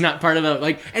 Yeah, it's not part of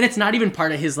the and it's not even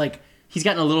part of his He's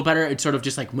gotten a little better at sort of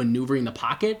just like maneuvering the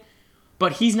pocket,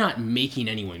 but he's not making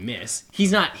anyone miss.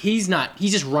 He's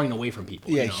just running away from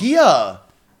people. Yeah,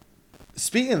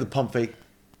 Speaking of the pump fake,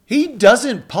 He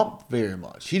doesn't pump very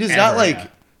much. He does not like. Yeah.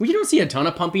 Well, you don't see a ton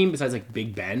of pumping besides like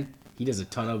Big Ben. He does a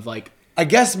ton of like. I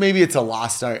guess maybe it's a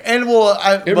lost art. And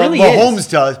really Mahomes is.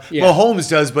 does. Yeah. Mahomes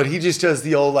does, but he just does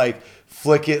the old like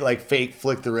flick it, like fake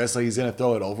flick the wrist, like he's gonna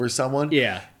throw it over someone.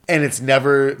 Yeah. And there's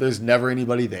never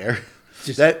anybody there.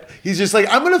 That he's just like,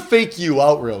 I'm gonna fake you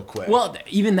out real quick. Well,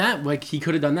 even that, like he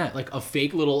could have done that, like a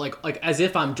fake little, like as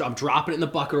if I'm dropping it in the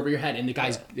bucket over your head, and the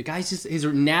guy's just his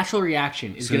natural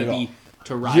reaction is gonna be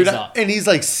to rise up. And he's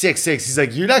like 6'6". He's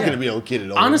like, you're not gonna be able to get it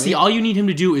over. Honestly, me. all you need him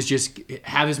to do is just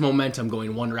have his momentum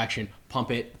going in one direction, pump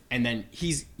it, and then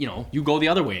he's, you go the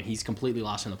other way, and he's completely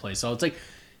lost in the play. So it's like,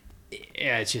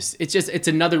 yeah, it's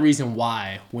another reason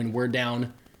why when we're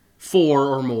down 4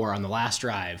 or more on the last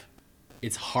drive,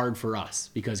 it's hard for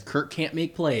us because Kirk can't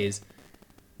make plays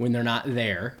when they're not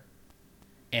there,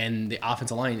 and the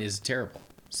offensive line is terrible.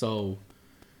 So,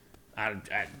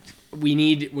 we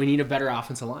need a better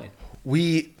offensive line.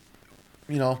 We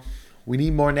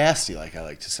need more nasty, like I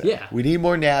like to say. Yeah. We need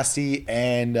more nasty,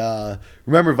 and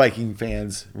remember, Viking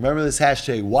fans, remember this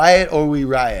hashtag, Wyatt or we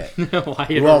riot.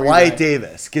 Wyatt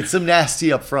Davis. Get some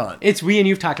nasty up front. It's and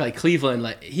you've talked like Cleveland,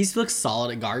 like he looks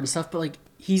solid at guard and stuff, but like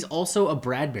he's also a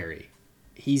Bradbury.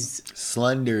 He's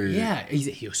slender. Yeah,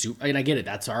 he's super, and I get it.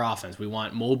 That's our offense. We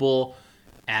want mobile,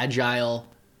 agile,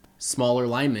 smaller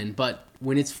linemen. But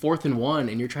when it's 4th and 1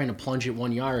 and you're trying to plunge it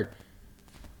 1 yard,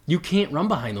 you can't run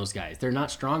behind those guys. They're not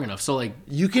strong enough. So like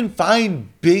you can find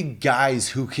big guys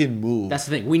who can move. That's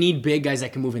the thing. We need big guys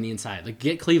that can move in the inside. Like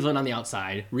get Cleveland on the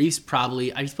outside. Reese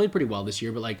he's played pretty well this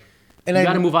year, but like you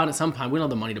got to move on at some time. We don't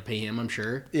have the money to pay him, I'm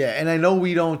sure. Yeah, and I know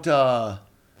we don't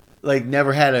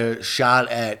never had a shot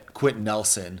at Quentin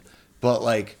Nelson, but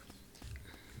like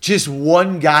just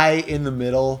one guy in the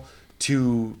middle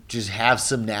to just have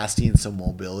some nasty and some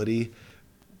mobility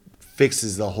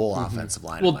fixes the whole offensive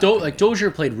line. Well,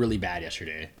 Dozier played really bad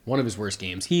yesterday. One of his worst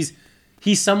games. He's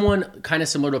someone kind of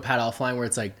similar to a Pat Elflein where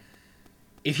it's like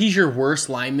if he's your worst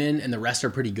lineman and the rest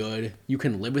are pretty good, you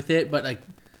can live with it, but like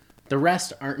the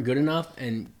rest aren't good enough,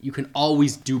 and you can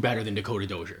always do better than Dakota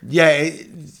Dozier. Yeah,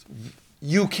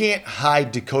 you can't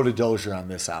hide Dakota Dozier on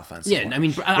this offense. Yeah, I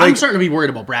mean, I'm starting to be worried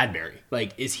about Bradbury.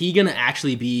 Like, is he going to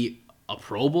actually be a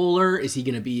Pro Bowler? Is he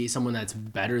going to be someone that's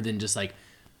better than just, like,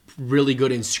 really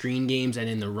good in screen games and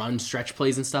in the run stretch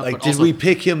plays and stuff? Like, but did we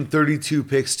pick him 32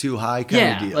 picks too high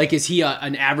kind of deal? Like, is he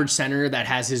an average center that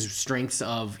has his strengths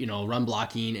of, run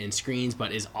blocking and screens,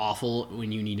 but is awful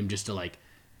when you need him just to, like,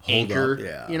 anchor?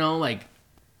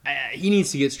 He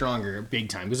needs to get stronger big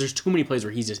time because there's too many plays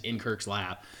where he's just in Kirk's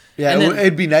lap. Yeah,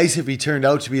 it'd be nice if he turned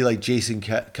out to be like Jason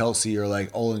Kelsey or like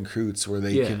Olin Kreutz, where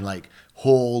they can like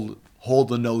hold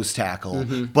the nose tackle,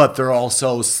 but they're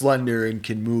also slender and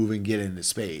can move and get into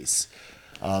space.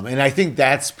 And I think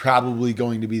that's probably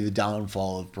going to be the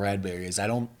downfall of Bradbury.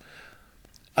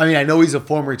 I know he's a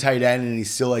former tight end and he's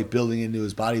still like building into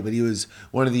his body, but he was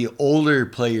one of the older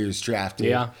players drafted.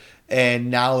 Yeah.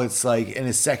 And now it's like in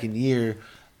his second year.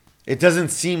 It doesn't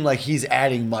seem like he's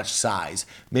adding much size.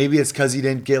 Maybe it's because he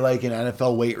didn't get like an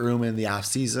NFL weight room in the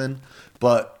offseason.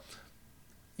 But,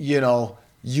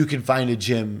 you can find a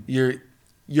gym.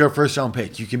 You're a first-round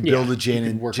pick. You can build a gym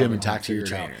and talk to your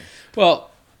trainer. Well,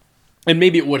 and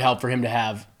maybe it would help for him to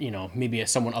have, maybe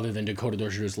someone other than Dakota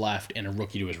Dozier to his left and a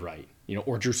rookie to his right.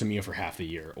 Or Drew Samia for half the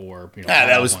year. Or,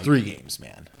 that was 3 games,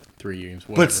 man. 3 games.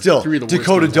 Whatever. But still,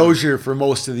 Dakota Dozier for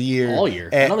most of the year. All year.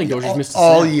 I don't think Dozier's missed a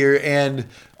all snap. year, and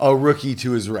a rookie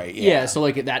to his right. Yeah, so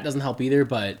like that doesn't help either,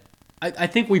 but I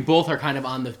think we both are kind of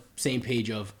on the same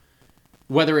page of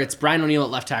whether it's Brian O'Neill at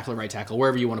left tackle or right tackle,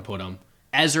 wherever you want to put him,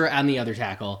 Ezra on the other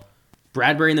tackle,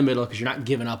 Bradbury in the middle because you're not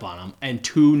giving up on him, and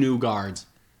 2 new guards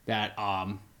that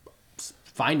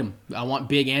find them. I want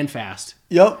big and fast.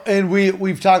 Yep, and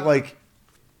we've talked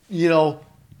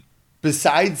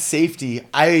besides safety,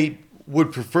 I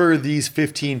would prefer these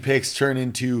 15 picks turn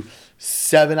into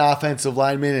 7 offensive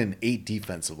linemen and 8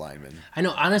 defensive linemen. I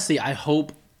know. Honestly, I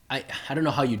hope. I don't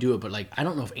know how you do it, but I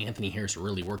don't know if Anthony Harris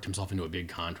really worked himself into a big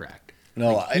contract.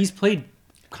 No, he's played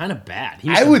kind of bad.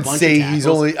 I would say he's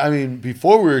only.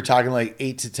 Before we were talking like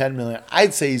 8 to 10 million.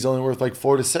 I'd say he's only worth like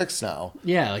 4 to 6 now.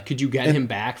 Yeah, could you get him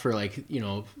back for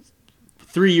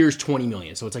 3 years, $20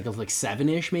 million. So it's like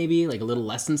 7-ish, maybe, like a little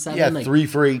less than 7. Yeah, 3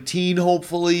 for 18,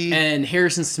 hopefully. And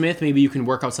Harrison Smith, maybe you can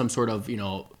work out some sort of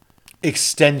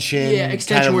extension. Yeah,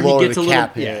 extension kind of where he gets a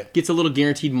little gets a little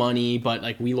guaranteed money,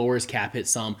 but we lower his cap hit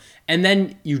some, and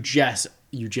then you just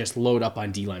load up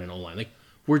on D line and O line.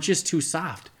 We're just too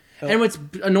soft. And what's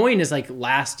annoying is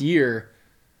last year.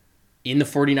 In the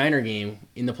 49er game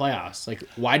in the playoffs.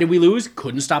 Why did we lose?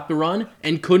 Couldn't stop the run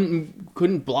and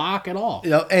couldn't block at all.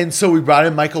 And so we brought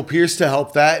in Michael Pierce to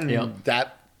help that, and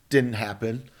that didn't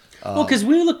happen. Well, because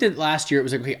we looked at last year, it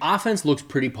was like, okay, offense looks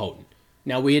pretty potent.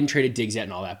 Now, we hadn't traded Diggs yet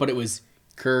and all that, but it was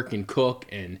Kirk and Cook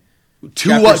and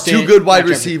two good wide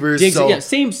receivers. Diggs, so. yeah,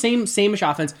 same-ish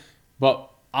offense,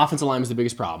 but offensive line was the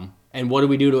biggest problem. And what do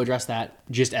we do to address that?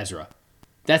 Just Ezra.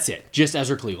 That's it. Just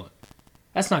Ezra Cleveland.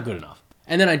 That's not good enough.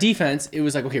 And then on defense, it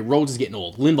was like, okay, Rhodes is getting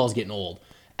old. Linval's getting old.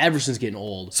 Everson's getting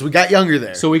old. So we got younger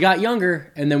there. So we got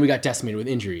younger, and then we got decimated with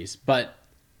injuries. But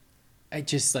I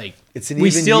just like it's an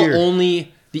even year.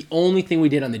 The only thing we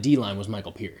did on the D line was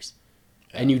Michael Pierce,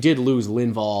 and you did lose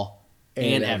Linval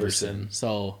and Everson.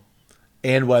 So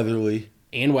and Weatherly,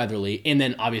 and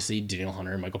then obviously Daniel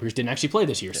Hunter and Michael Pierce didn't actually play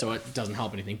this year, so it doesn't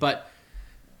help anything. But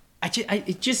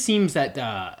it just seems that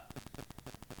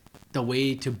the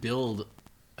way to build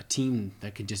a team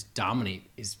that could just dominate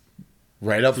is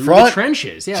right up front, the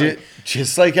trenches. Yeah,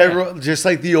 just like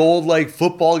the old like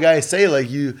football guys say, like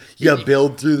you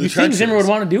build through the trenches. You think Zimmer would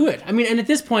want to do it? I mean, and at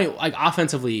this point, like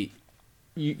offensively,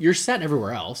 you're set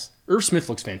everywhere else. Irv Smith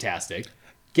looks fantastic.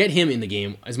 Get him in the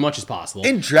game as much as possible.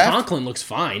 In draft, Conklin looks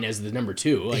fine as the number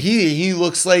 2. Like, he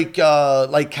looks like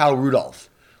Kyle Rudolph,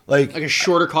 like a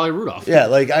shorter Kyle Rudolph. Yeah,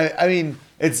 like I mean,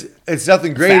 it's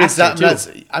nothing great. Faster, it's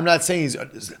not. I'm not saying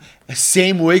he's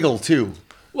same wiggle too.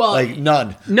 Well, like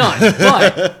none.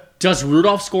 But does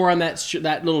Rudolph score on that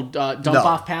little dump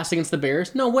off pass against the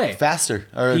Bears? No way. Faster.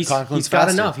 He's got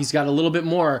enough. He's got a little bit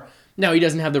more. Now he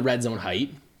doesn't have the red zone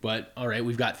height, but all right,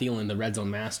 we've got Thielen, the red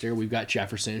zone master. We've got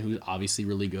Jefferson, who's obviously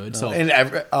really good. So and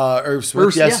Irv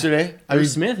Smith yesterday. Yeah. Irv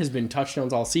Smith has been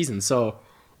touchdowns all season. So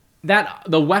that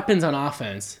the weapons on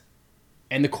offense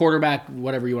and the quarterback,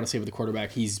 whatever you want to say with the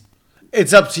quarterback,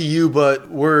 it's up to you, but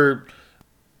we're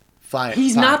fine.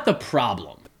 He's not the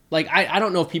problem. Like, I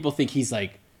don't know if people think he's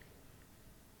like,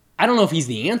 I don't know if he's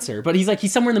the answer, but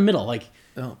he's somewhere in the middle. Like,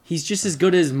 he's just as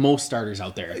good as most starters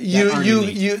out there.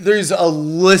 There's a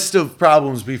list of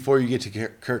problems before you get to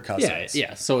Kirk Cousins.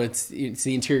 Yeah. So it's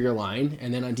the interior line,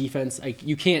 and then on defense, like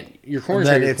you can't. Your corners.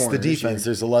 And then are your it's corners. the defense.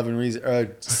 There's 11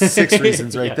 reasons, 6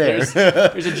 reasons right there.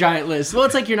 There's a giant list. Well,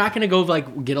 it's like you're not going to go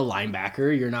like get a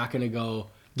linebacker. You're not going to go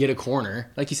get a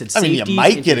corner, like you said. You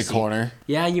might get a corner.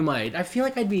 Yeah, you might. I feel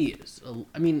like I'd be.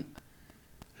 I mean,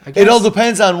 I guess. It all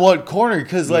depends on what corner,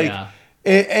 because if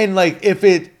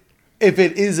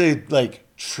it is a like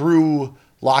true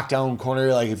lockdown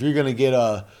corner, like if you're gonna get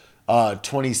a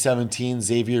 2017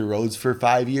 Xavier Rhodes for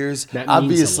 5 years, that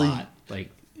obviously, means a lot.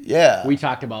 Like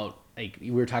we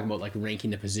were talking about like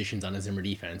ranking the positions on a Zimmer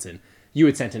defense, and you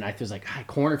had sent in. I was like,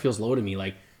 corner feels low to me,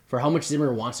 like. For how much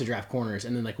Zimmer wants to draft corners,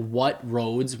 and then like what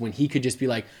Rhodes when he could just be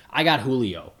like, I got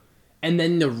Julio, and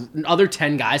then the other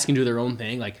 10 guys can do their own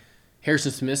thing. Like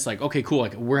Harrison Smith's like, okay, cool,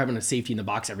 like we're having a safety in the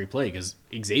box every play because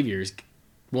Xavier's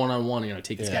one-on-one,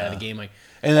 take this guy out of the game. Like,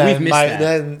 and then we've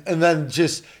missed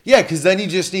that. Because then you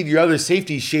just need your other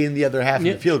safety shading the other half of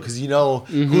the field because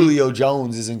Julio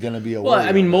Jones isn't going to be a. Well,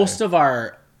 I mean, most of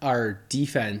our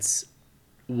defense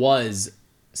was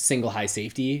single high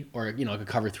safety or like a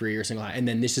cover 3 or single high, and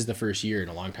then this is the first year in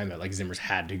a long time that like Zimmer's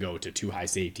had to go to 2 high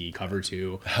safety, cover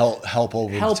 2, help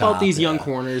out these young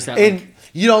corners that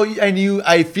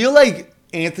I feel like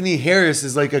Anthony Harris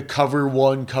is like a cover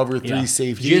 1, cover 3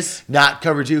 safety, not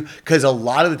cover 2, because a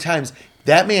lot of the times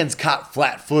that man's caught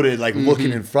flat-footed, like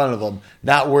looking in front of him,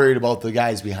 not worried about the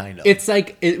guys behind him. It's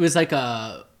like it was like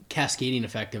a cascading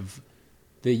effect of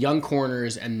the young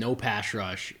corners and no pass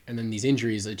rush, and then these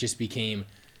injuries. It just became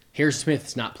Harrison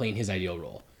Smith's not playing his ideal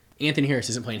role. Anthony Harris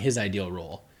isn't playing his ideal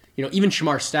role. Even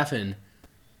Shamar Stephen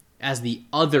as the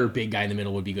other big guy in the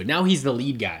middle would be good. Now he's the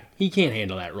lead guy. He can't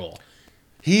handle that role.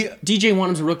 DJ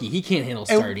Wonnum's a rookie. He can't handle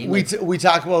starting. We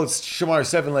talk about Shamar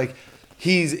Stephen like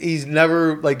he's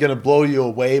never like gonna blow you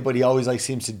away, but he always like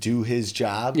seems to do his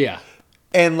job. Yeah.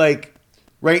 And like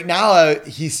right now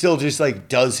he still just like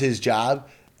does his job.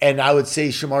 And I would say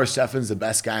Shamar Stephen's the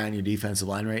best guy on your defensive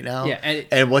line right now. Yeah,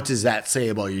 and what does that say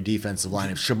about your defensive line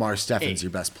if Shamar Stephen's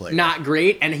your best player? Not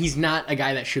great, and he's not a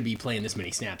guy that should be playing this many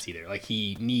snaps either. Like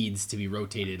he needs to be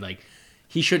rotated. Like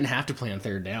he shouldn't have to play on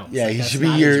third down. Yeah, like,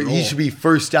 he should be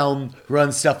first down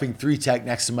run stuffing 3-tech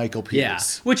next to Michael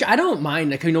Pierce. Yeah, which I don't mind.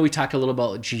 Like we talked a little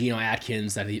about Geno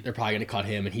Atkins that they're probably going to cut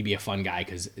him, and he'd be a fun guy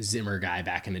because Zimmer guy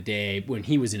back in the day when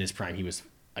he was in his prime, he was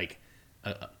like.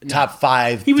 Top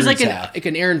 5. He was like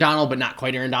an Aaron Donald, but not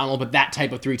quite Aaron Donald, but that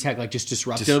type of 3-tech, like just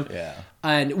disruptive.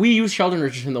 And we used Sheldon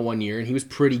Richardson the 1 year, and he was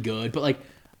pretty good. But like,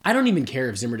 I don't even care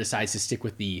if Zimmer decides to stick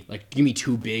with the like, give me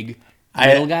 2 big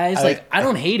middle guys. I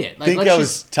don't hate it. I think I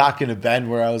was talking to Ben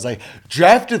where I was like,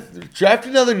 draft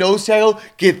another nose tackle,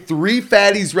 get 3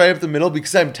 fatties right up the middle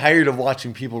because I'm tired of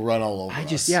watching people run all over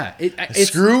us.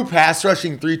 Screw pass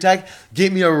rushing 3-tech,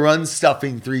 get me a run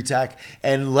stuffing 3-tech,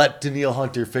 and let Danielle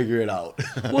Hunter figure it out.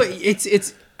 Well,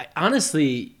 it's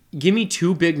honestly, give me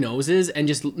 2 big noses and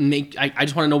just I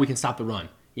just want to know we can stop the run.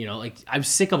 You know, like I'm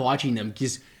sick of watching them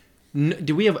because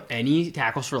do we have any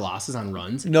tackles for losses on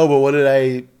runs? No, but what did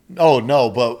I... Oh,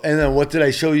 no, and then what did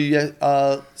I show you?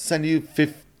 Send you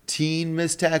 15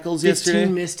 missed tackles yesterday?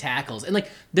 15 missed tackles. And, like,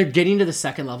 they're getting to the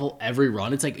second level every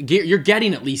run. It's like you're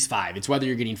getting at least 5. It's whether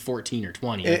you're getting 14 or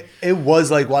 20. It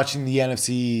was like watching the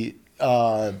NFC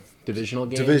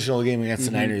divisional game against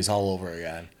the Niners all over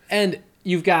again. And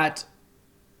you've got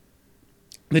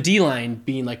the D-line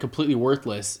being, like, completely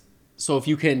worthless. So if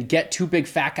you can get 2 big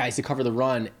fat guys to cover the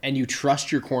run and you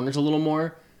trust your corners a little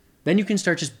more, then you can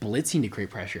start just blitzing to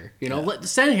create pressure. You know,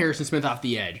 send Harrison Smith off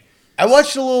the edge. I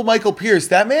watched a little Michael Pierce.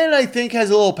 That man, I think, has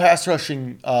a little pass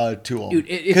rushing to him.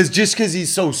 Because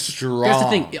he's so strong. That's the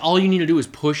thing. All you need to do is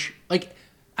push. Like,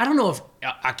 I don't know if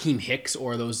Akeem Hicks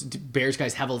or those Bears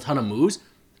guys have a ton of moves,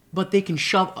 but they can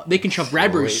shove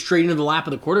Bradbury straight into the lap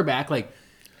of the quarterback. Like,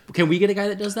 can we get a guy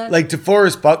that does that? Like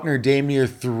DeForest Buckner damn near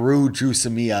threw Drew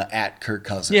Samia at Kirk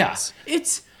Cousins. Yeah,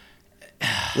 it's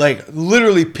like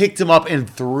literally picked him up and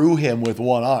threw him with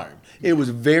one arm. It was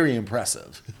very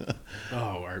impressive.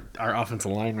 Our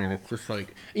offensive lineman, it's just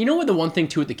like... You know what the one thing,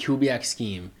 too, with the Kubiak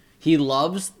scheme? He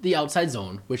loves the outside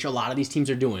zone, which a lot of these teams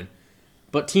are doing.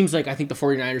 But teams like, I think, the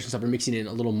 49ers and stuff are mixing in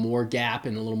a little more gap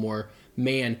and a little more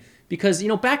man. Because, you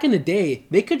know, back in the day,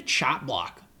 they could chop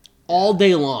block all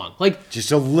day long. Like,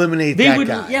 just eliminate that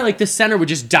guy. Yeah, like the center would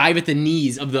just dive at the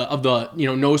knees of the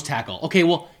nose tackle. Okay,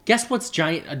 well, guess what's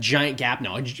a giant gap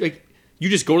now? Like, you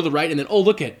just go to the right and then,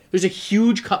 there's a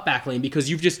huge cutback lane because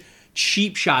you've just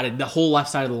cheap shotted the whole left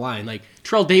side of the line. Like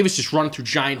Terrell Davis just running through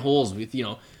giant holes with,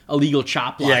 illegal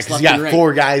chop blocks. Yeah, because you got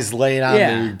 4 guys laying on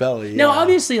their belly. Yeah. Now,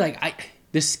 obviously,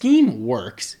 the scheme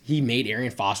works. He made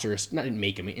Arian Foster, didn't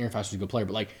make him. Arian Foster's a good player,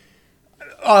 but like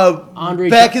Andre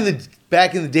back in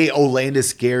the day,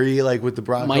 Olandis Gary, like with the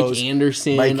Broncos, Mike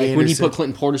Anderson, when he put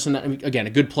Clinton Porterson, again, a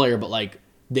good player, but like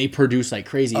they produce like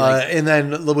crazy. And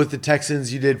then with the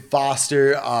Texans, you did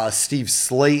Foster, Steve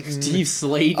Slayton.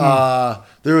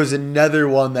 There was another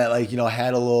one that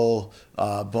had a little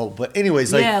but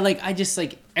anyways,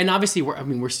 and obviously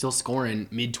we're still scoring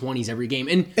mid-20s every game,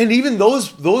 and even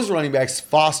those running backs,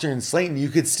 Foster and Slayton, you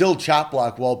could still chop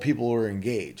block while people were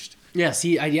engaged. Yeah,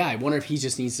 I wonder if he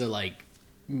just needs to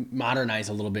modernize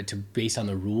a little bit based on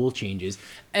the rule changes.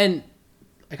 And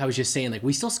like I was just saying,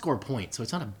 we still score points, so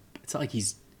it's not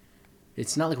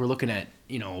like we're looking at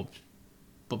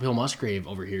Bill Musgrave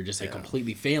over here just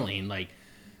completely failing.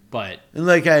 But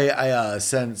I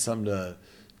sent some to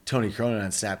Tony Cronin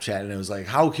on Snapchat, and it was like,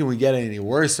 how can we get any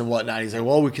worse and whatnot? He's like,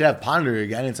 well, we could have Ponder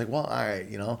again. And it's like, well, all right,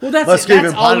 Well, that's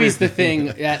always the thing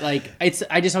that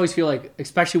I just always feel like,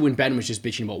 especially when Ben was just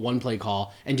bitching about one play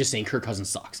call and just saying Kirk Cousins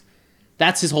sucks.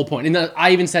 That's his whole point. And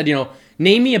I even said,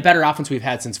 name me a better offense we've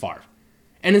had since Favre.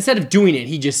 And instead of doing it,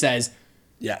 he just says,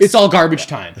 yes, it's all garbage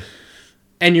time.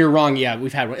 And you're wrong. Yeah,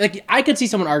 we've had one. I could see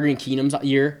someone arguing Keenum's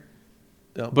year.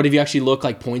 But if you actually look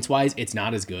points wise, it's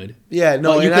not as good. Yeah,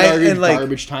 no, but you could argue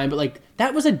garbage time, but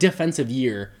that was a defensive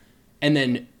year, and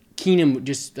then Keenum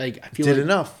just I feel did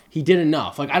enough. He did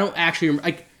enough. I don't actually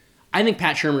I think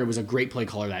Pat Shurmur was a great play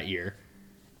caller that year,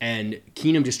 and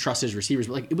Keenum just trusts his receivers.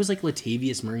 But it was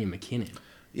Latavius Murray and McKinnon.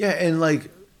 Yeah, and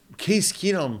Case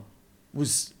Keenum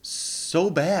was so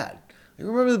bad. I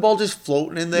remember the ball just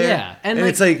floating in there. Yeah, and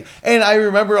it's and I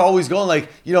remember always going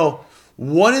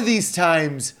one of these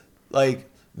times.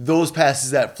 Those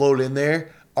passes that float in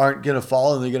there aren't going to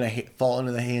fall, and they're going to fall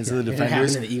into the hands of the defenders. It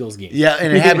happened in the Eagles game. Yeah,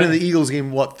 and it happened in the Eagles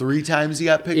game, 3 times he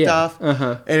got picked off?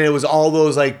 Uh-huh. And it was all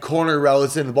those, corner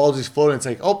routes, and the ball just floated.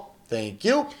 It's oh, thank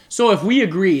you. So if we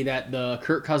agree that the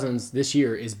Kirk Cousins this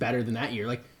year is better than that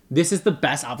year, this is the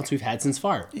best offense we've had since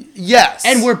Favre. Yes.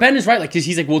 And where Ben is right, because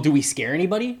he's well, do we scare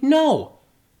anybody? No.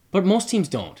 But most teams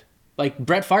don't.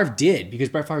 Brett Favre did, because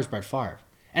Brett Favre is Brett Favre.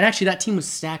 And actually, that team was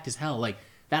stacked as hell.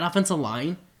 That offensive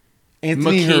line,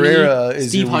 Anthony McKinney, Herrera is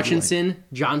Steve Hutchinson,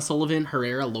 John Sullivan,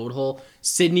 Herrera, Loadhole,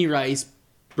 Sidney Rice,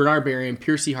 Bernard Berrian,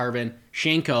 Piercy Harvin,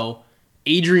 Shanko,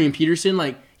 Adrian Peterson.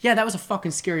 That was a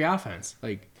fucking scary offense.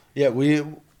 Yeah,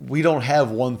 we don't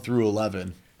have 1 through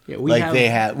 11. Yeah, we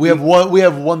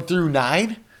have 1 through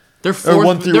 9. Their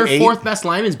fourth best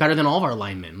lineman is better than all of our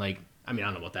linemen. I don't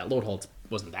know about that. Loadholt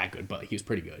wasn't that good, but he was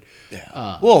pretty good.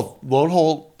 Yeah.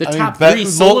 Loadholt. Top 3,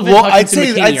 Sullivan, Hutchinson,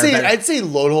 McKinney I'd say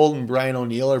Loadholt and Brian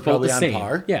O'Neill are probably on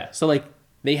par. Yeah. So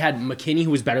They had McKinney, who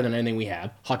was better than anything we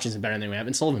have, Hutchinson better than anything we have,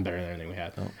 and Sullivan better than anything we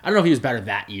have. I don't know if he was better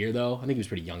that year, though. I think he was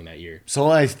pretty young that year. So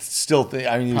I still think,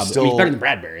 he was better than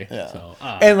Bradbury. Yeah. So,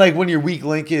 and like when your weak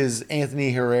link is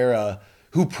Anthony Herrera,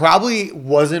 who probably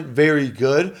wasn't very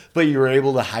good, but you were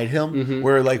able to hide him.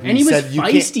 Where like and he was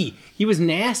feisty. He was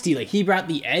nasty. Like he brought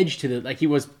the edge to the. Like he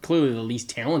was clearly the least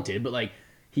talented, but like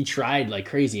he tried like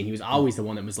crazy, and he was always the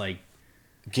one that was like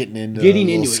getting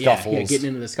into scuffles. Yeah, getting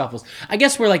into the scuffles. I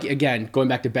guess we're like, again, going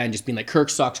back to Ben, just being like, Kirk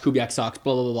sucks, Kubiak sucks,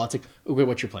 blah, blah, blah, blah. It's like, okay,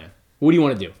 what's your plan? What do you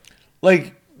want to do?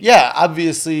 Like, yeah,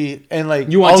 obviously, and like,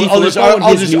 you want I'll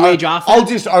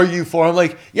just argue for him.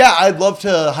 Like, yeah, I'd love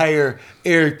to hire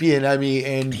Eric Bieniemy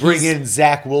and bring in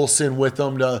Zach Wilson with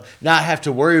them to not have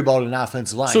to worry about an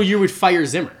offensive line. So you would fire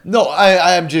Zimmer? No,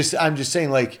 I'm just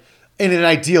saying, like, in an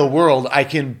ideal world, I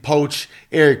can poach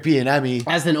Eric Bieniemy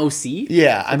as an OC.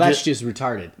 Yeah, well, that's just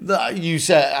retarded. You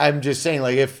said I'm just saying,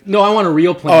 like, if no, I want a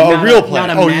real plan. A real plan.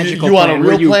 Not a magical you want a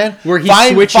real plan? Where he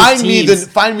switches teams.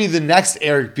 Find me the next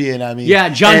Eric Bieniemy. Yeah,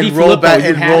 John and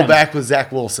DeFilippo. Roll back with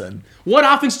Zach Wilson. What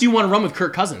offense do you want to run with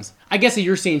Kirk Cousins? I guess that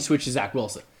you're saying switch to Zach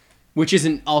Wilson. Which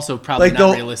isn't also probably like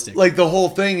not realistic. Like the whole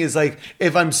thing is like,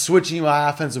 if I'm switching my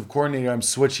offensive coordinator, I'm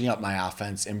switching up my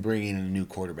offense and bringing in a new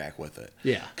quarterback with it.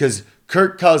 Yeah. Because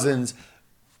Kirk Cousins,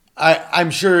 I'm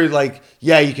sure, like,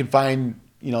 yeah, you can find,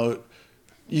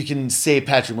 you can say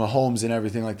Patrick Mahomes and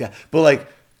everything like that. But like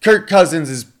Kirk Cousins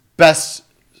is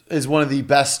one of the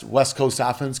best West Coast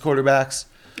offense quarterbacks.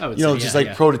 I would say,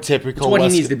 prototypical. It's what he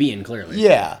needs to be in, clearly.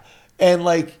 Yeah. And,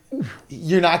 like,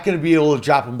 you're not going to be able to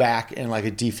drop him back in, like, a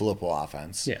DeFilippo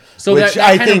offense. Yeah. So that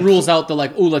kind of rules out the,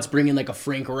 like, let's bring in, like, a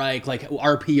Frank Reich, like,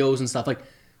 RPOs and stuff. Like,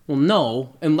 well,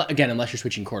 no. And again, unless you're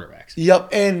switching quarterbacks. Yep.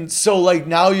 And so, like,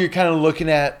 now you're kind of looking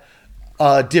at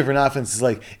different offenses.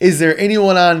 Like, is there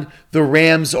anyone on the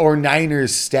Rams or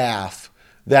Niners staff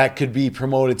that could be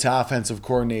promoted to offensive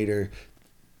coordinator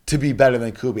to be better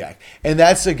than Kubiak? And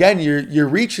that's, again, you're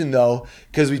reaching, though,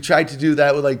 because we tried to do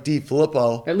that with, like,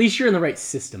 DeFilippo. At least you're in the right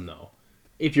system, though,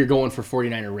 if you're going for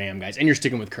 49er Ram guys, and you're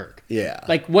sticking with Kirk. Yeah.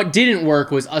 Like, what didn't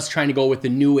work was us trying to go with the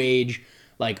new age,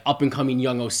 like, up-and-coming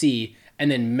young OC,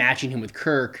 and then matching him with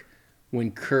Kirk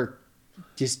when Kirk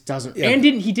just doesn't... Yeah. And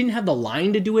he didn't have the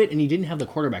line to do it, and he didn't have the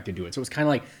quarterback to do it. So it was kind of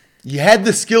like... You had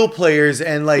the skill players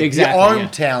and, like, the arm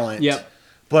talent. Yep.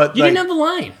 But you didn't have the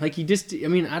line. Like, I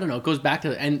don't know. It goes back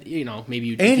to, and, maybe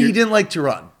you... And he didn't like to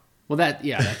run. Well,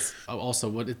 that's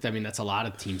also that's a lot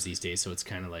of teams these days. So it's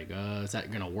kind of like, is that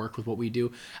going to work with what we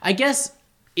do? I guess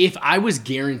if I was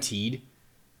guaranteed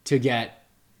to get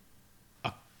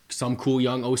some cool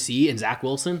young OC and Zach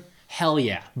Wilson, hell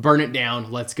yeah. Burn it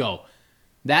down. Let's go.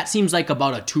 That seems like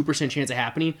about a 2% chance of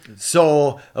happening.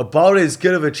 So about as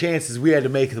good of a chance as we had to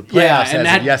make the playoffs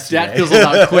as yesterday. That feels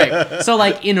about quick. So,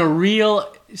 like, in a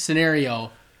real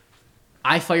scenario,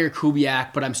 I fire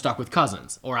Kubiak, but I'm stuck with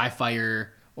Cousins, or I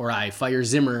fire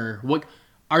Zimmer.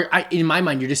 In my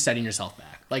mind, you're just setting yourself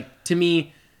back. Like, to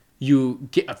me,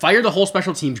 fire the whole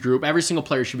special teams group. Every single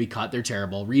player should be cut. They're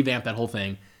terrible. Revamp that whole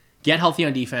thing. Get healthy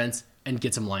on defense and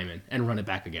get some linemen and run it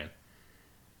back again.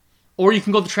 Or you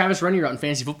can go the Travis Rennie route in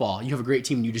fantasy football. You have a great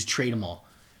team and you just trade them all.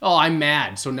 Oh, I'm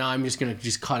mad, so now I'm just going to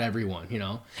just cut everyone,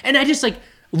 And I just, like,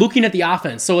 looking at the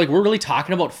offense. So, like, we're really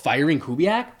talking about firing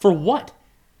Kubiak? For what?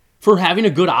 For having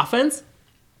a good offense?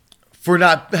 For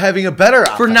not having a better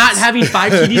offense. For not having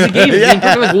 5 TDs a game.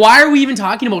 Yeah. Like, why are we even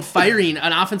talking about firing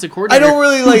an offensive coordinator? I don't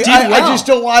really, like,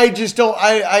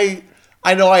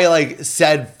 I know I, like,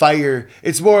 said fire.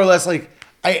 It's more or less, like,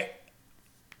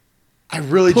 I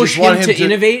really push just want him to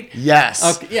innovate.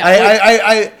 Yes. Okay, yeah.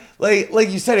 I like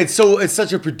you said, it's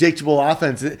such a predictable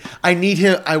offense. I need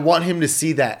him. I want him to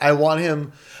see that. I want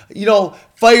him,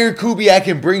 fire Kubiak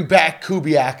and bring back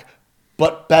Kubiak,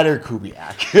 but better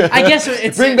Kubiak. I guess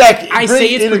it's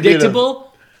it's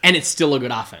predictable, and it's still a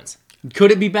good offense.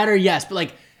 Could it be better? Yes, but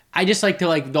like I just like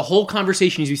to the whole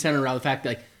conversation needs to be centered around the fact that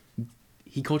like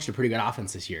he coached a pretty good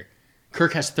offense this year.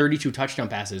 Kirk has 32 touchdown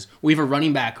passes. We have a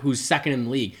running back who's second in the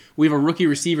league. We have a rookie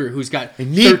receiver who's got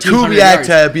 1,300 yards.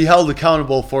 Kubiak to be held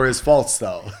accountable for his faults,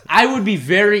 though. I would be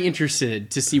very interested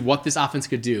to see what this offense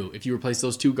could do if you replace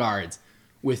those two guards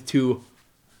with two.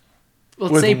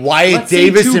 Wyatt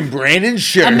Davis and Brandon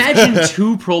Scherff. Imagine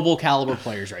 2 Pro Bowl caliber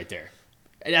players right there.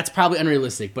 That's probably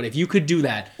unrealistic, but if you could do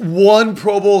that, 1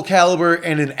 Pro Bowl caliber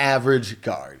and an average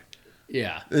guard.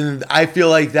 Yeah. And I feel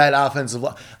like that offensive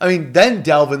line. I mean, then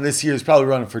Delvin this year is probably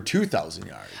running for 2,000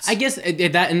 yards. I guess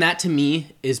that to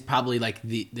me is probably like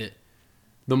the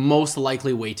most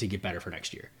likely way to get better for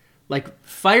next year. Like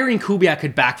firing Kubiak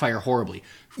could backfire horribly.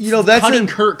 Cutting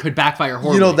Kirk could backfire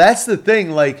horribly. That's the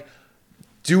thing. Like,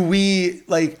 do we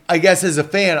I guess as a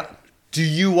fan, do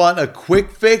you want a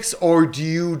quick fix or do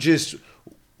you just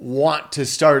want to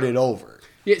start it over?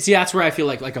 Yeah, see, that's where I feel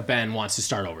like a Ben wants to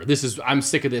start over. I'm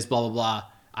sick of this, blah, blah, blah.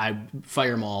 I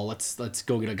fire them all. Let's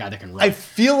go get a guy that can run. I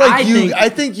feel like I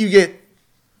think you could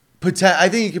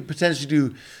potentially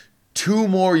do 2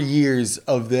 more years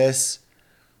of this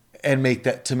and make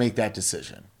that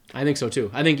decision. I think so too.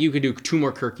 I think you could do 2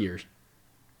 more Kirk years.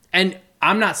 And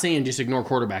I'm not saying just ignore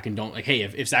quarterback and don't hey,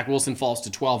 if Zach Wilson falls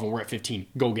to 12 and we're at 15,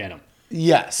 go get him.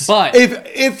 Yes. But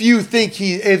if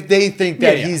they think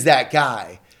that he's that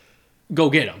guy, go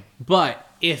get him. But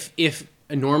if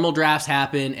a normal drafts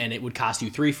happen and it would cost you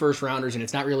 3 first-rounders and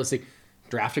it's not realistic,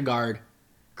 draft a guard.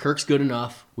 Kirk's good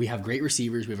enough. We have great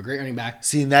receivers. We have a great running back.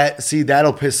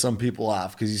 That'll piss some people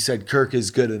off because you said Kirk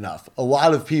is good enough. A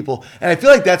lot of people, and I feel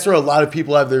like that's where a lot of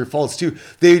people have their faults too.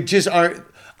 They just aren't.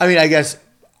 I mean, I guess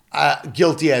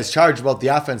guilty as charged about the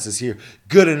offenses here.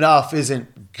 Good enough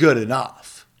isn't good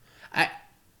enough.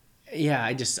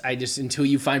 I just until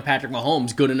you find Patrick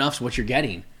Mahomes, good enough's what you're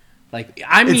getting. Like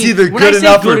I mean, it's either when good I say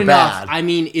enough good or enough, bad. I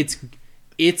mean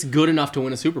it's good enough to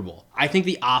win a Super Bowl. I think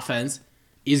the offense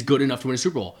is good enough to win a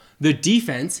Super Bowl. The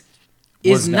defense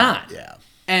is not. Yeah.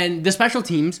 And the special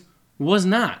teams was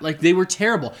not. Like they were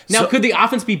terrible. Now, could the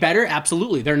offense be better?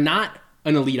 Absolutely. They're not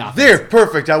an elite offense. There,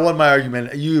 perfect. I won my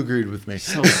argument. You agreed with me.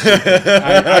 So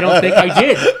I don't think I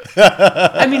did.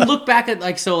 I mean, look back at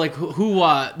who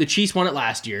the Chiefs won it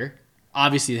last year.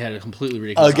 Obviously, they had a completely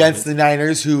ridiculous against offense. the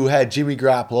Niners, who had Jimmy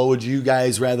Garoppolo. Would you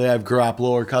guys rather have Garoppolo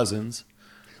or Cousins?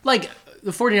 Like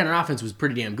the 49er offense was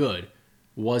pretty damn good.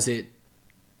 Was it?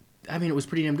 I mean, it was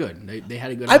pretty damn good. They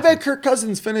had a good. I offense. bet Kirk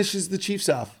Cousins finishes the Chiefs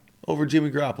off over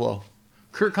Jimmy Garoppolo.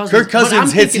 Kirk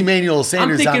Cousins hits Emmanuel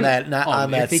Sanders on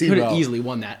that They C could have row. easily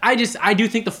won that. I do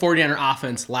think the 49er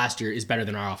offense last year is better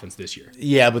than our offense this year.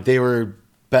 Yeah, but they were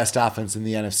best offense in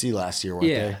the NFC last year, weren't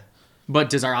they? But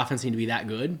does our offense need to be that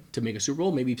good to make a Super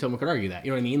Bowl? Maybe someone could argue that.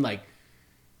 You know what I mean? Like,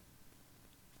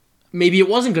 maybe it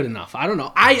wasn't good enough. I don't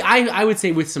know. I would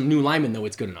say with some new linemen, though,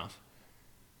 it's good enough.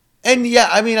 And yeah,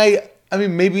 I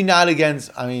mean, maybe not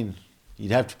against. I mean,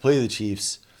 you'd have to play the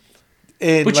Chiefs.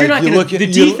 And but you're not going to.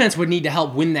 The defense would need to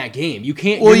help win that game. You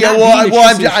can't. Well, yeah.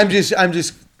 I'm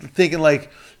just thinking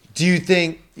like, do you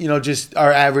think just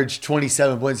our average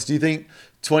 27 points? Do you think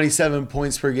 27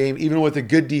 points per game, even with a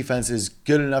good defense, is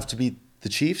good enough to beat the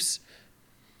Chiefs?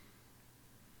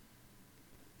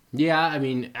 Yeah, I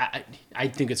mean, I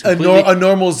think it's a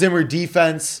normal Zimmer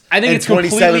defense. I think it's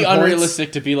completely unrealistic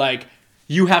points. to be like,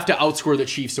 you have to outscore the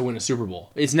Chiefs to win a Super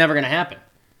Bowl. It's never going to happen.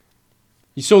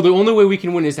 So the only way we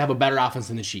can win is to have a better offense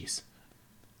than the Chiefs.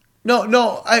 No.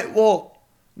 Not better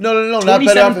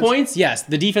 27 offense. points? Yes,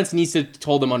 the defense needs to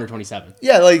hold them under 27.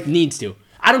 Yeah, like needs to.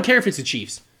 I don't care if it's the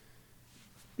Chiefs.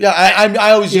 Yeah,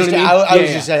 I was just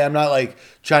just saying I'm not like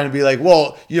trying to be like,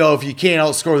 well, if you can't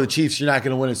outscore the Chiefs, you're not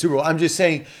going to win a Super Bowl. I'm just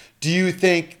saying, do you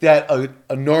think that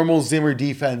a normal Zimmer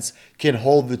defense can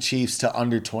hold the Chiefs to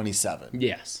under 27?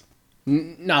 Yes.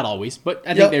 Not always, but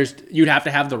I think you'd have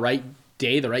to have the right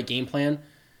day, the right game plan.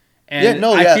 And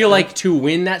I feel like to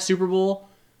win that Super Bowl,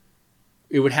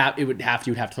 you'd have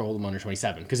to hold them under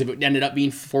 27, because if it ended up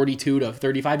being 42 to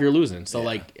 35, you're losing. So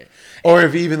or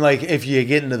if you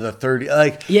get into the 30,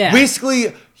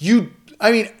 basically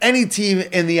any team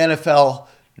in the NFL,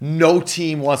 no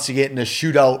team wants to get in a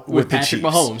shootout with the Patrick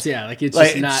Chiefs. Mahomes. Yeah, it's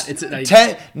just not.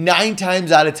 It's 9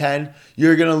 times out of 10,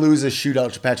 you're gonna lose a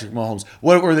shootout to Patrick Mahomes.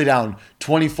 What were they down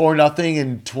 24-0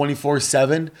 and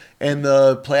 24-7 in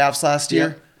the playoffs last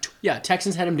year? Yeah,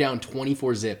 Texans had him down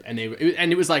 24-zip, and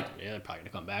it was like, they're probably gonna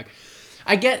come back.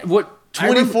 I get what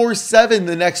 24-7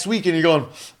 the next week, and you're going,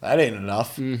 that ain't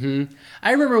enough. Mm-hmm.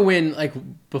 I remember when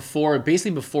before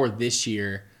this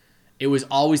year, it was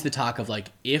always the talk of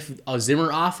if a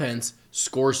Zimmer offense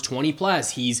scores 20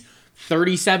 plus, he's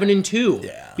 37-2.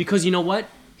 Yeah. Because you know what?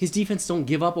 His defense don't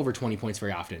give up over 20 points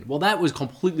very often. Well, that was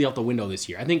completely out the window this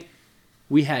year. I think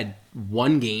we had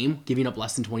one game giving up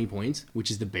less than 20 points, which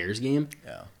is the Bears game.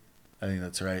 Yeah, I think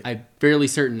that's right. I'm fairly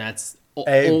certain that's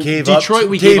Detroit.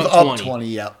 We gave up 20.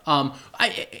 Yeah.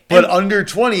 But under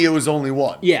 20, it was only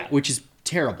 1. Yeah, which is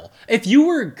terrible. If you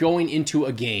were going into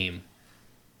a game,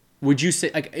 would you say,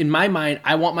 in my mind,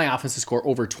 I want my offense to score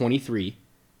over 23,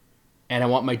 and I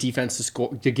want my defense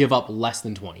to give up less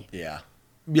than 20? Yeah.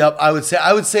 Yep. I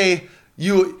would say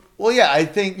you. Well, yeah. I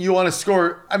think you want to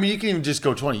score. I mean, you can even just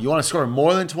go 20. You want to score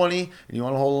more than 20, and you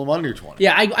want to hold them under 20.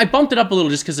 Yeah, I bumped it up a little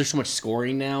just because there's so much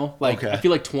scoring now. Okay. I feel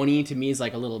like 20 to me is a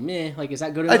little meh. Is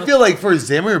that good enough? I feel like for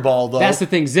Zimmer ball though. That's the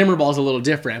thing. Zimmer ball is a little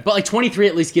different, but 23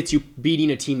 at least gets you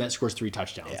beating a team that scores 3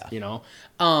 touchdowns. Yeah.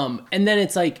 And then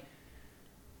it's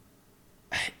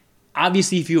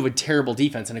obviously, if you have a terrible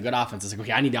defense and a good offense, it's like,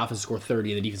 okay, I need the offense to score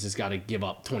 30 and the defense has got to give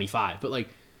up 25. But, like,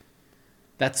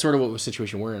 that's sort of what the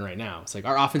situation we're in right now. It's like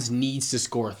our offense needs to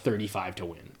score 35 to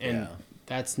win. And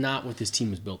that's not what this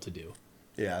team was built to do.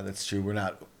 Yeah, that's true. We're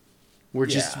not. We're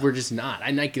just not.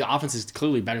 I think the offense is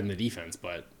clearly better than the defense,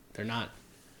 but they're not.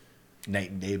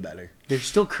 Night and day better. They're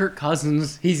still Kirk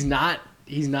Cousins. He's not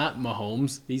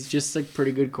Mahomes. He's just a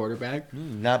pretty good quarterback.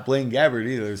 Not Blaine Gabbert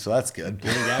either, so that's good.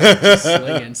 Blaine Gabbert just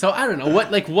slinging. So I don't know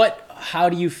how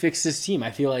do you fix this team?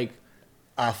 I feel like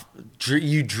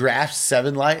You draft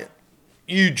 10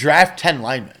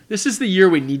 linemen. this is the year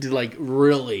we need to like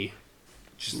really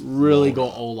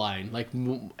go O-line. Like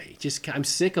I'm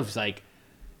sick of like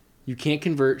you can't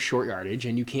convert short yardage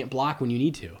and you can't block when you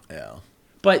need to. Yeah.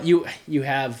 But you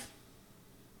have.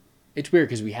 It's weird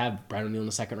because we have Brian O'Neill in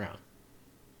the second round,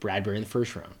 Bradbury in the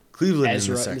first round, Cleveland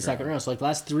Ezra in the second round. So like the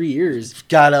last 3 years,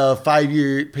 Got a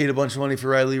 5-year, paid a bunch of money for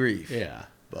Riley Reef. yeah.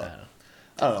 But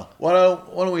I don't know. Why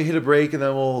don't we hit a break and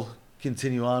then we'll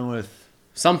continue on with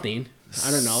Something.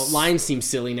 I don't know. Lines seem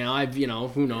silly now.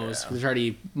 Who knows? There's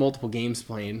already multiple games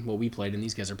playing. Well, we played and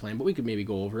these guys are playing, but we could maybe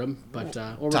go over them. But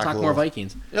we'll talk more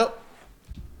Vikings. Yep.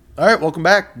 All right, welcome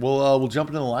back. We'll jump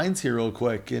into the lines here real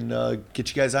quick and get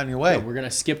you guys on your way. Yeah, we're gonna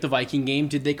skip the Viking game.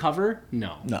 Did they cover?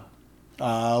 No.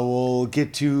 We'll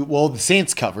get to the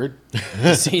Saints covered.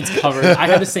 The Saints covered. I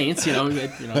have the Saints.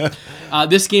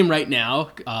 This game right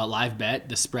now, live bet.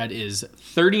 The spread is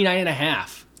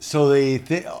 39.5. So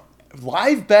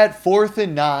live bet 4th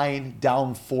and 9,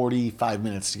 down 45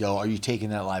 minutes to go. Are you taking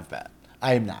that live bet?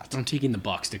 I am not. I'm taking the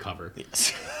Bucs to cover.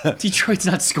 Yes. Detroit's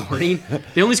not scoring.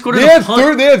 They only scored they a have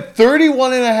punt. They have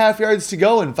 31.5 yards to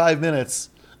go in 5 minutes.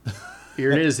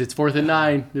 Here it is. It's 4th and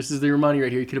 9. This is your money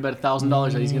right here. You could have bet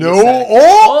 $1,000 that he's going to No. be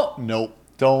sacked. Nope.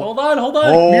 Don't. Hold on.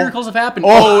 Oh. Miracles have happened.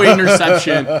 Oh,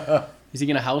 interception. Is he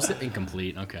going to house it?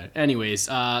 Incomplete. Okay. Anyways,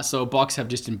 so Bucs have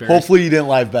just embarrassed. Hopefully you didn't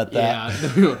live bet that.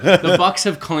 Yeah. The Bucs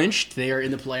have clinched. They are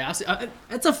in the playoffs.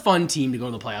 It's a fun team to go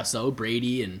in the playoffs, though.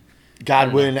 Brady and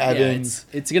Godwin, Evans.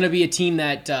 Yeah, it's going to be a team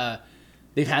that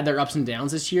they've had their ups and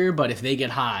downs this year, but if they get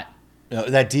hot.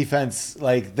 That defense,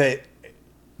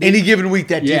 any given week,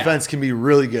 that defense can be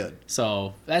really good.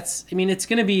 So it's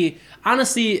going to be,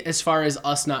 honestly, as far as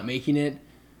us not making it,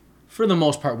 for the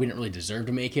most part, we didn't really deserve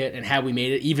to make it. And had we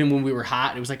made it, even when we were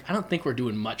hot, it was like, I don't think we're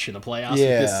doing much in the playoffs with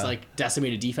this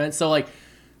decimated defense. So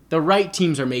the right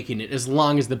teams are making it as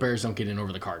long as the Bears don't get in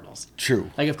over the Cardinals. True.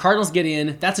 If Cardinals get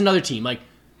in, that's another team.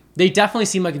 They definitely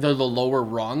seem like they're the lower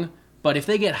rung, but if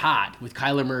they get hot with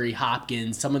Kyler Murray,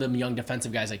 Hopkins, some of them young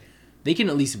defensive guys, they can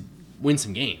at least win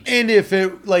some games. And if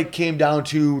it came down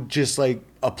to just a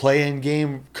play-in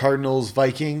game, Cardinals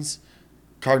Vikings,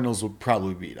 Cardinals would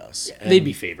probably beat us. They'd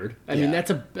be favored. I mean, we're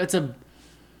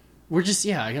just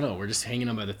we're just hanging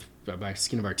on by the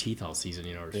skin of our teeth all season.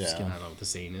 Or skin. I don't know what the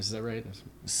saying is. Is that right?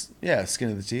 Yeah, skin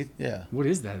of the teeth. Yeah. What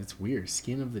is that? It's weird.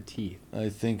 Skin of the teeth. I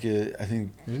think they're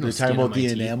talking about the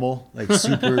enamel,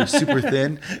 super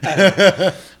thin.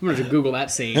 I'm gonna Google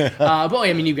that saying.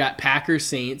 But you've got Packers,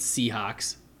 Saints,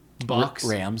 Seahawks, Bucks,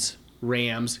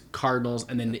 Rams, Cardinals,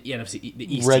 and then the NFC,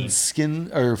 the East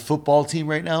Redskin or football team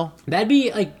right now. That'd be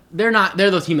they're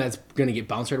the team that's gonna get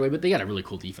bounced right away, but they got a really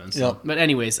cool defense. So. Yep. But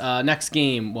anyways, next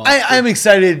game. Well, I'm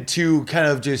excited to kind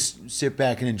of just sit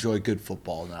back and enjoy good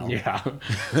football now. Yeah,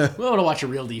 we want to watch a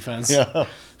real defense. Yeah.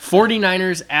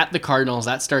 49ers at the Cardinals.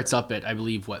 That starts up at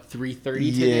 3:30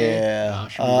 today. Yeah.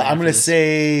 I'm gonna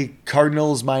say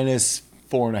Cardinals minus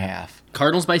 4.5.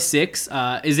 Cardinals by 6.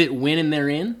 Is it win and they're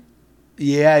in?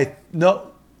 Yeah,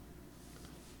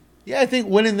 I think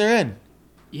winning they're in.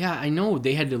 Yeah, I know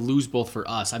they had to lose both for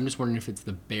us. I'm just wondering if it's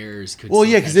the Bears could. Well,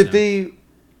 yeah, because if they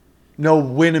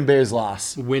win and Bears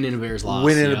loss. Win and Bears loss.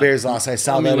 Win and Bears loss. I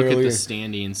saw that earlier. Look at the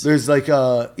standings. There's Ian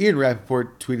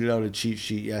Rappaport tweeted out a cheat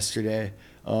sheet yesterday.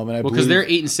 Because they're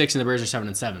 8-6 and the Bears are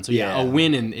 7-7. So a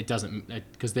win and it doesn't,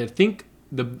 because they think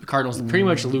the Cardinals pretty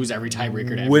much lose every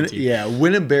tiebreaker to every team. Yeah,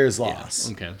 win and Bears loss.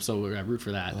 Yeah. Okay, so we're gonna root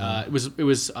for that. It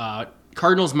was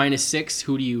Cardinals minus 6.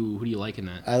 Who do you like in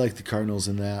that? I like the Cardinals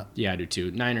in that. Yeah, I do too.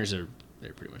 Niners they're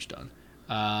pretty much done.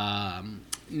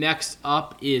 Next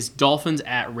up is Dolphins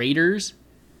at Raiders.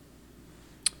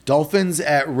 Dolphins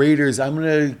at Raiders. I'm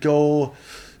gonna go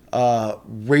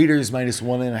Raiders minus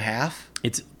 1.5.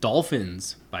 It's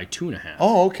Dolphins by 2.5.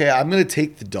 Oh, okay. I'm gonna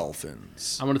take the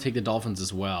Dolphins. I'm gonna take the Dolphins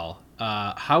as well.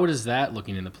 How is that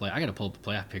looking in the play? I gotta pull up the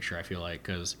playoff picture. I feel like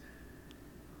because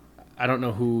I don't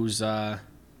know who's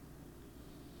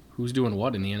doing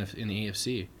what in the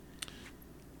AFC.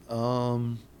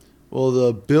 Well,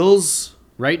 the Bills.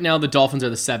 Right now, the Dolphins are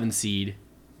the 7th seed,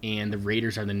 and the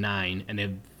Raiders are the 9, and they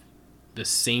have the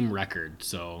same record.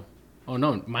 So Oh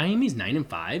no, Miami's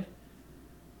 9-5.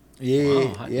 Yeah,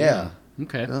 Wow, yeah.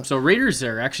 Okay, so Raiders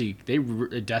are actually they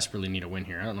desperately need a win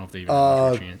here. I don't know if they even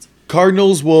have a chance.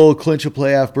 Cardinals will clinch a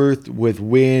playoff berth with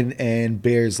win and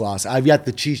Bears loss. I've got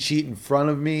the cheat sheet in front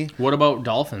of me. What about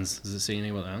Dolphins? Does it say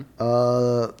anything about them?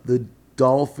 The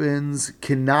Dolphins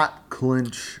cannot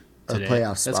clinch a Today?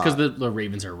 playoff spot. That's because the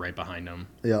Ravens are right behind them.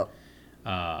 Yep.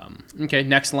 Okay,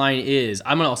 next line is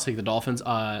I'm gonna also take the Dolphins.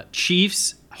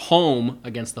 Chiefs home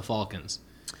against the Falcons.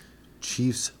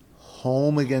 Chiefs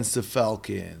home against the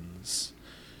Falcons.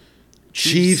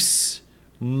 Chiefs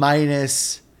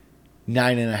minus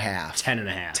 9.5.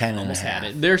 10.5. 10.5. Almost had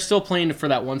it. They're still playing for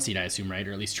that 1 seed, I assume, right?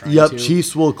 Or at least trying Yep. to.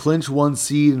 Chiefs will clinch 1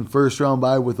 seed in first round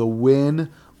bye with a win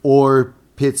or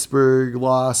Pittsburgh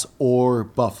loss or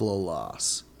Buffalo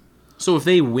loss. So if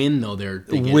they win, though, they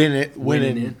get Win it.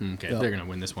 Okay, Yep. they're gonna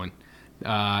win this one.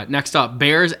 Next up,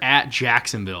 Bears at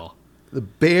Jacksonville. The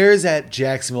Bears at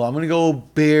Jacksonville. I'm going to go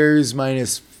Bears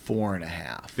minus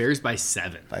 4.5. Bears by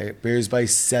 7. Bears by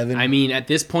 7. I mean, at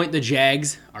this point, the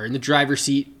Jags are in the driver's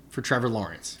seat for Trevor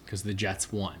Lawrence because the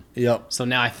Jets won. Yep. So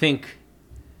now I think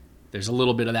there's a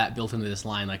little bit of that built into this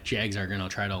line. Like Jags are going to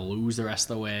try to lose the rest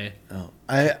of the way. Oh.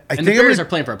 I And think the Bears I'm are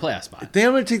playing for a playoff spot. I think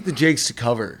I'm going to take the Jags to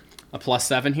cover. A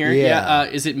 +7 here? Yeah.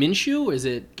 Is it Minshew? Is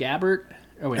it Gabbert?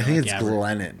 Oh, wait, I think it's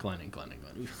Glennon. Glennon.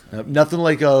 Nothing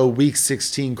like a Week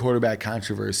 16 quarterback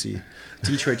controversy.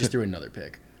 Detroit just threw another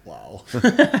pick. Wow.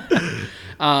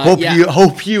 Yeah.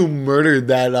 Hope you murdered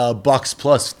that Bucks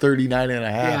plus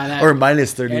 39.5 or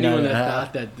minus 39.5. Anyone that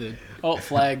thought that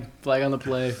flag on the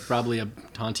play, probably a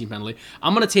taunting penalty.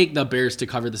 I'm gonna take the Bears to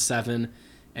cover the 7,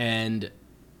 and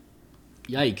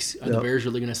yikes, are the Bears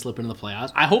really gonna slip into the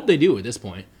playoffs? I hope they do at this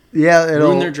point. Yeah,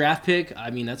 Ruin their draft pick. I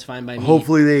mean, that's fine by me.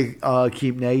 Hopefully they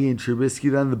keep Nagy and Trubisky.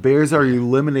 Then the Bears are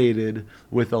eliminated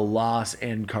with a loss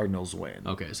and Cardinals win.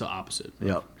 Okay, so opposite.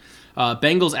 Yep.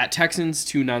 Bengals at Texans,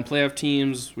 2 non-playoff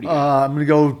teams. What do you got? I'm gonna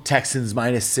go Texans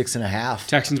minus 6.5.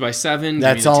 Texans by 7.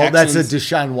 That's Give me the all. That's a Texans.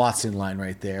 Deshaun Watson line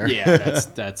right there. Yeah,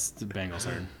 that's the Bengals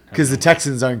are. Because the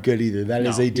Texans aren't good either. That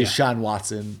is No, a yeah. Deshaun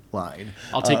Watson line.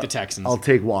 I'll take the Texans. I'll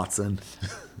take Watson.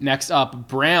 Next up,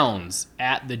 Browns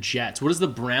at the Jets. What is the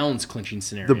Browns clinching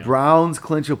scenario? The Browns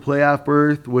clinch a playoff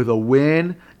berth with a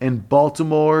win in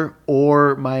Baltimore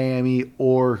or Miami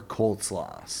or Colts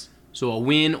loss. So a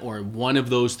win or one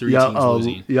of those 3 teams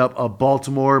losing. Yep, a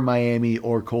Baltimore, Miami,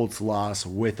 or Colts loss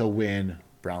with a win.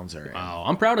 Browns are in. Wow,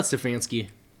 I'm proud of Stefanski.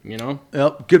 You know,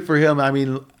 Yep, good for him. I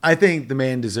mean, I think the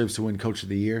man deserves to win Coach of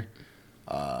the Year.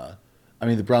 I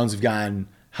mean, the Browns have gone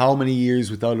how many years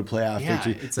without a playoff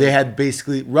victory? They had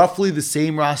basically roughly the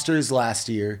same roster as last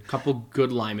year. couple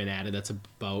good linemen added. That's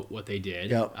about what they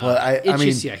did. Yeah, but I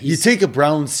mean, you take a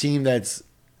Browns team that's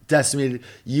decimated.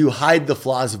 You hide the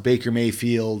flaws of Baker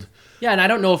Mayfield. Yeah, and I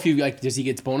don't know if does he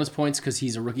get bonus points because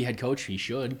he's a rookie head coach? He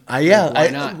should. Why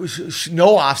not?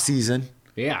 No offseason.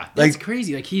 Yeah, that's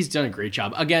crazy. Like, he's done a great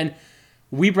job. Again,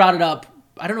 we brought it up.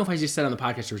 I don't know if I just said on the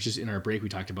podcast or it was just in our break we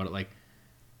talked about it. Like,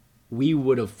 we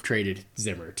would have traded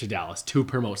Zimmer to Dallas to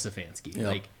promote Stefanski. Yep.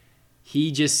 Like,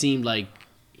 he just seemed like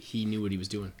he knew what he was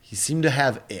doing. He seemed to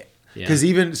have it. Yeah. Because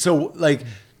even so, like,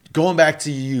 going back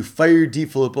to you fired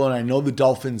DeFilippo, and I know the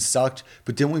Dolphins sucked,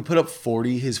 but didn't we put up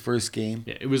 40 his first game?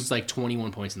 Yeah, it was like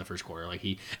 21 points in the first quarter. Like,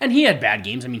 he had bad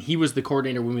games. I mean, he was the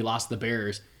coordinator when we lost the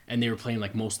Bears, and they were playing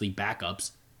like mostly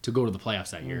backups to go to the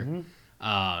playoffs that year.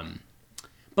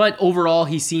 But overall,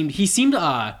 he seemed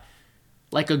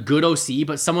like a good OC,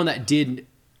 but someone that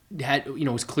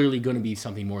was clearly going to be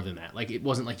something more than that. Like, it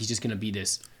wasn't like he's just going to be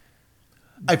this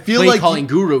I feel play like calling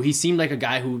guru. He seemed like a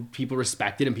guy who people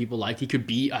respected and people liked. He could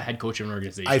be a head coach of an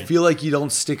organization. I feel like you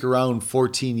don't stick around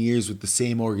 14 years with the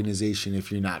same organization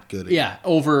if you're not good at it. Yeah,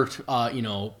 over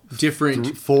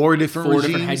different Four different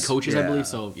head coaches, I Yeah. believe.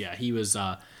 So yeah, he was.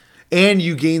 And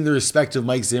you gain the respect of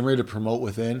Mike Zimmer to promote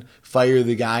within, fire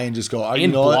the guy, and just go. Oh, you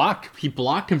And know what? block. He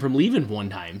blocked him from leaving one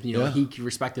time. Yeah. He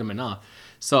respected him enough.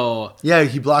 So Yeah,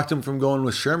 he blocked him from going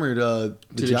with Shermer to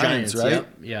the Giants, right?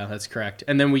 Yep. Yeah, that's correct.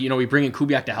 And then we bring in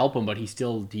Kubiak to help him, but he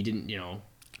didn't. He didn't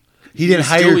he's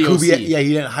hire still the OC. Kubiak. Yeah, he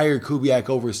didn't hire Kubiak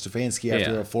over Stefanski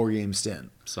after Yeah. a 4-game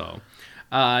stint. So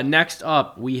next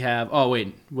up we have. Oh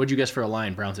wait, what'd you guess for a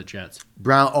line? Browns at Jets.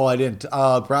 I didn't.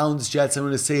 Browns Jets. I'm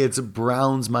going to say it's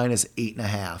Browns minus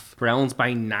 8.5. Browns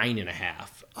by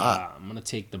 9.5. I'm gonna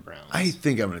take the Browns. I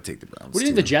think I'm going to take the Browns. What do you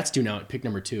think the Jets do now at pick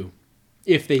number 2?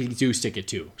 If they do stick at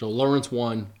 2. So Lawrence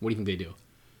 1. What do you think they do?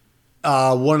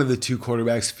 One of the two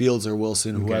quarterbacks, Fields or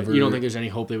Wilson, whoever. You don't think there's any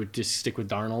hope they would just stick with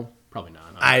Darnold? Probably not.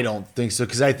 I don't think so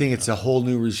because I think it's a whole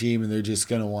new regime and they're just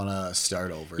going to want to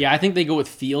start over. Yeah, I think they go with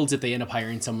Fields if they end up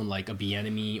hiring someone like a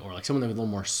Bieniemy or like someone with a little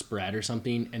more spread or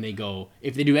something. And they go,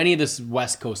 if they do any of this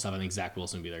West Coast stuff, I think Zach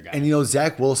Wilson would be their guy. And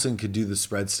Zach Wilson could do the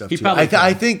spread stuff too. Probably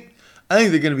I think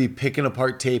they're going to be picking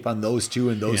apart tape on those two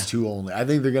and those two only. I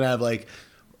think they're going to have like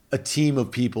a team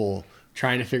of people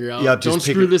trying to figure out, just don't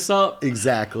screw this up.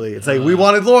 Exactly. It's like we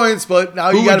wanted Lawrence, but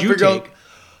now you got to figure out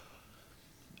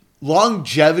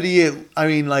longevity. I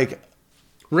mean, like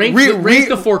rank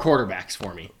the 4 quarterbacks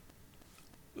for me.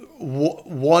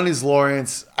 One is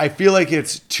Lawrence. I feel like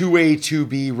it's 2A,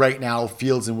 2B right now,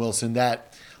 Fields and Wilson.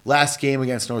 That last game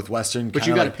against Northwestern but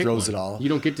you got to pick throws one. it all. You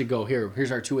don't get to go,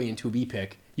 here's our 2A and 2B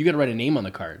pick. You got to write a name on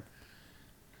the card.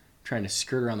 Trying to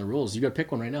skirt around the rules. You got to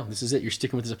pick one right now. This is it. You're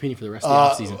sticking with this opinion for the rest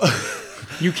of the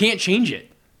offseason. You can't change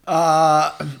it.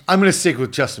 I'm going to stick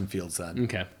with Justin Fields then.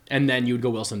 Okay. And then you would go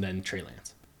Wilson, then Trey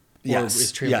Lance. Yes. Or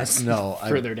is Trey yes. Lance No.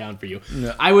 further down for you?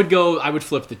 No. I would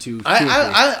flip the two.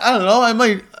 I don't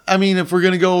know. I mean, if we're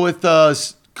going to go with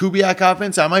Kubiak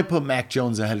offense, I might put Mac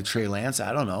Jones ahead of Trey Lance.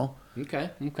 I don't know. Okay.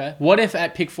 What if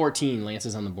at pick 14, Lance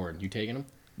is on the board? You taking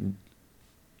him?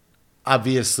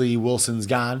 Obviously, Wilson's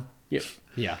gone. Yep.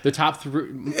 Yeah. The top three.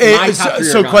 My top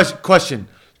three are gone. Question.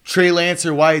 Trey Lance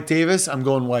or Wyatt Davis? I'm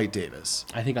going Wyatt Davis.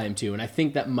 I think I am too, and I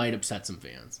think that might upset some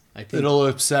fans. I think it'll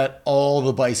upset all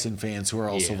the Bison fans who are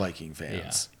also Viking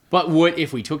fans. Yeah. But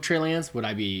if we took Trey Lance, would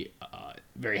I be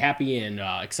very happy and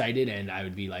excited, and I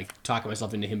would be like talking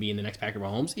myself into him being the next Patrick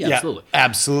Mahomes? Yeah, absolutely.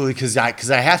 Absolutely, because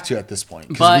I have to at this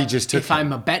point. But we just took if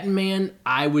I'm a betting man,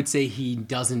 I would say he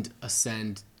doesn't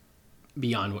ascend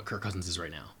beyond what Kirk Cousins is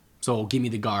right now. So give me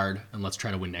the guard, and let's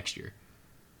try to win next year.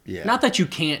 Yeah. Not that you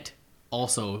can't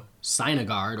also sign a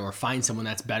guard or find someone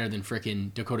that's better than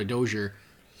frickin' Dakota Dozier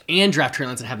and draft Trey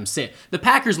Lance and have him sit. The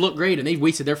Packers look great, and they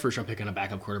wasted their first round pick on a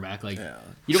backup quarterback. Like,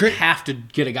 you don't have to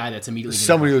get a guy that's immediately.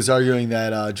 Somebody was arguing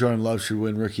that Jordan Love should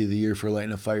win Rookie of the Year for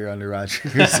lighting a fire under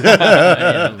Rodgers. That's not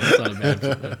a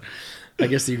bad. I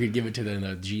guess you could give it to the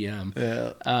GM.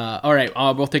 Yeah. All right,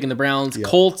 both taking the Browns. Yeah.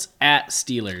 Colts at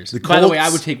Steelers. By the way, I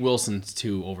would take Wilson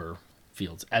too over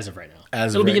Fields as of right now.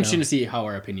 It'll be interesting to see how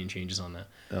our opinion changes on that.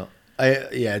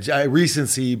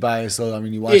 Recency bias. Though, I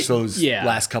mean, you watch those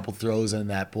last couple throws in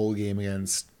that bowl game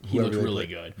against. He looked really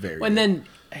good. Very. And good. then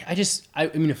I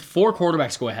mean, if 4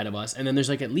 quarterbacks go ahead of us, and then there's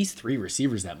like at least 3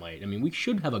 receivers that might. I mean, we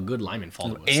should have a good lineman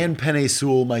follow us. And Penei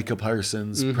Sewell, Micah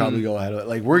Parsons probably go ahead of it.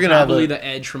 Like we're gonna probably have the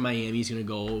edge from Miami's gonna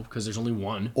go because there's only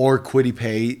one. Or Kwity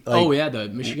Paye. The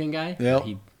Michigan guy. Yeah,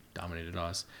 he dominated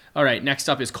us. All right, next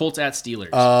up is Colts at Steelers.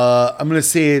 I'm gonna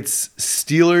say it's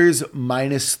Steelers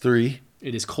 -3.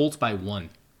 It is Colts by 1.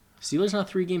 Steelers on a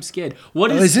 3-game skid.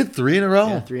 Is it 3 in a row?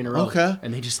 Yeah, 3 in a row. Okay.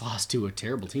 And they just lost to a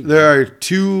terrible team. There are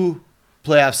 2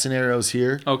 playoff scenarios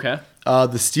here. Okay. The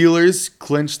Steelers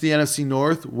clinch the NFC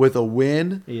North with a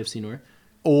win. AFC North.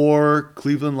 Or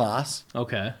Cleveland loss.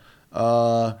 Okay.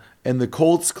 And the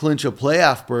Colts clinch a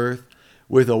playoff berth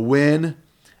with a win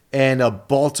and a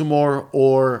Baltimore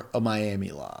or a Miami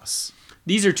loss.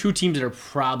 These are 2 teams that are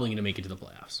probably going to make it to the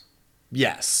playoffs.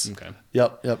 Yes. Okay.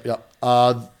 Yep.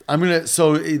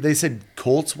 So they said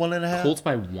Colts 1.5. Colts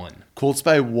by 1. Colts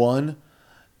by 1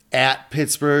 at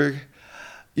Pittsburgh.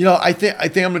 I think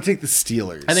I'm gonna take the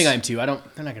Steelers. I think I am too. They're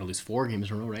not gonna lose 4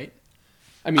 games in a row, right?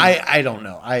 I mean, I don't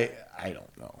know. I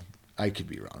don't know. I could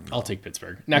be wrong. I'll take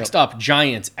Pittsburgh. Next up,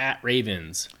 Giants at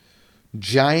Ravens.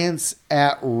 Giants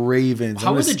at Ravens.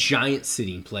 How are the Giants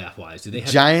sitting playoff wise? Do they have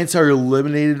Giants are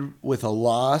eliminated with a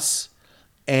loss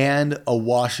and a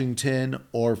Washington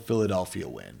or Philadelphia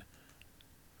win.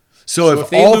 So if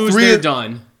they all lose, 3 they're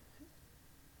done.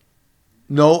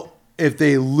 No, if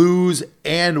they lose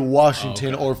and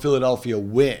Washington or Philadelphia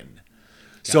win.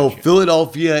 Gotcha. So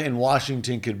Philadelphia and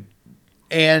Washington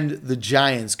and the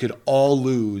Giants could all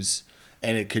lose,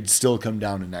 and it could still come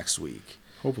down to next week.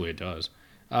 Hopefully it does.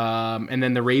 And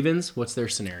then the Ravens, what's their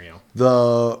scenario?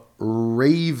 The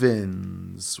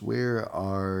Ravens, where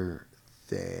are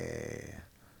they?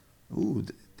 Ooh,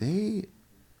 they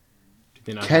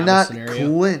cannot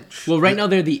clinch. Well, right now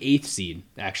they're the 8th seed.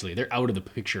 Actually, they're out of the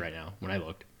picture right now. When I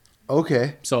looked.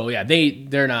 Okay. So yeah,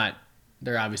 they're not.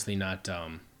 They're obviously not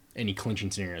any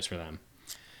clinching scenarios for them.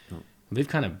 They've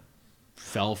kind of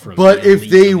fell from. But if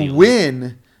they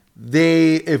win,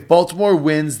 if Baltimore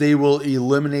wins, they will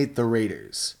eliminate the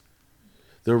Raiders.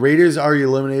 The Raiders are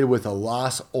eliminated with a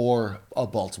loss or a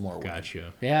Baltimore win.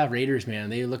 Gotcha. Yeah, Raiders, man.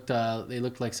 They looked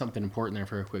like something important there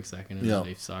for a quick second, and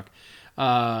they suck.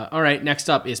 All right, next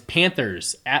up is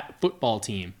Panthers at football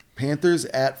team. Panthers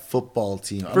at football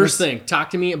team. First thing, talk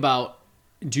to me about,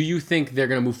 do you think they're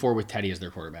going to move forward with Teddy as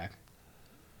their quarterback?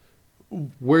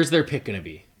 Where's their pick going to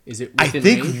be? Is it I within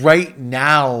think range? right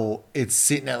now it's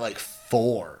sitting at like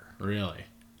 4. Really?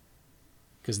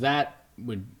 Because that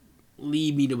would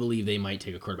lead me to believe they might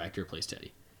take a quarterback to replace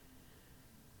Teddy.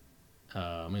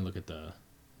 Let me look at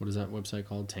what is that website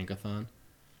called? Tankathon?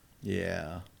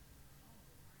 Yeah.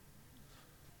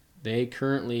 They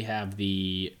currently have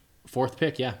the 4th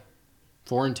pick,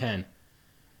 4 and 10.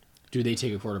 Do they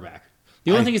take a quarterback?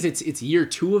 The only thing is it's year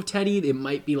 2 of Teddy. It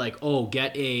might be like,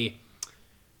 get a...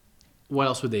 What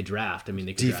else would they draft? I mean,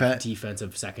 they could draft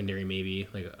defensive secondary maybe.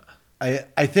 I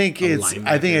think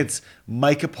it's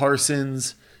Micah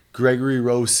Parsons, Gregory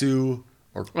Rousseau,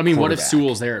 or what if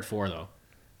Sewell's there at 4 though?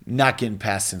 Not getting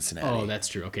past Cincinnati. Oh, that's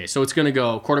true. Okay, so it's going to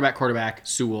go quarterback,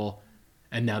 Sewell,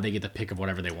 and now they get the pick of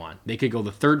whatever they want. They could go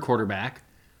the 3rd quarterback.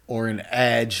 Or an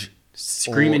edge.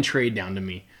 Scream and trade down to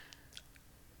me.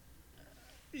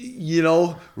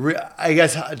 I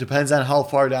guess it depends on how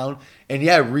far down. And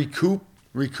recoup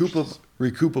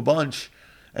a bunch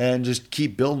and just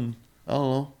keep building. I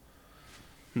don't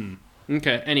know.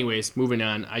 Okay, anyways, moving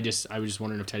on. I was just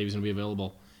wondering if Teddy was going to be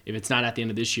available. If it's not at the end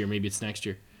of this year, maybe it's next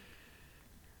year.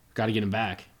 Got to get him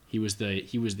back. He was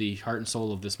the heart and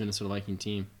soul of this Minnesota Viking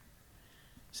team.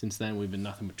 Since then, we've been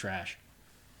nothing but trash.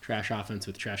 Trash offense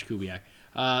with trash Kubiak.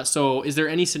 So, is there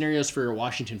any scenarios for a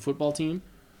Washington football team?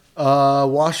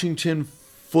 Washington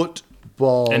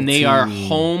football and they team. are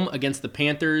home against the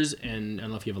Panthers, and I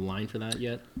don't know if you have a line for that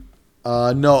yet.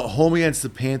 No, home against the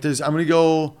Panthers. I'm gonna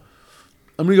go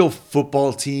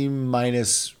football team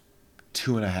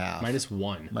 -2.5.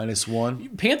 -1.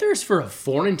 -1. Panthers for a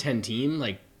 4-10 team,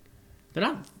 they're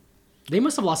not. They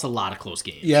must have lost a lot of close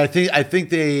games. Yeah, I think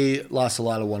they lost a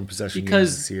lot of one possession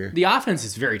games this year. The offense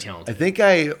is very talented. I think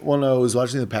when I was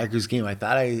watching the Packers game, I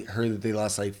thought I heard that they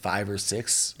lost 5 or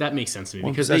 6. That makes sense to me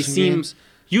one because they possession seem. games.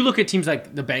 You look at teams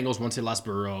like the Bengals once they lost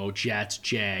Burrow, Jets,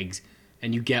 Jags,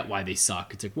 and you get why they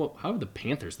suck. It's like, well, how are the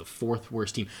Panthers the 4th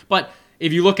worst team? But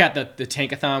if you look at the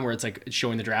Tankathon where it's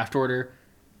showing the draft order,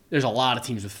 there's a lot of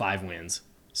teams with 5 wins.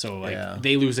 So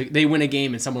they win a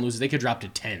game and someone loses, they could drop to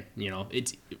 10.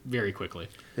 It's very quickly.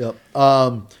 Yep.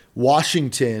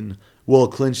 Washington will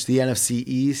clinch the NFC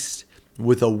East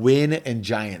with a win and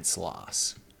Giants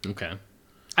loss. Okay.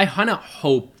 I kind of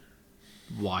hope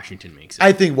Washington makes it.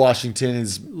 I think Washington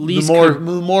is Least the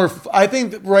more. I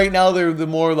think that right now they're the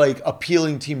more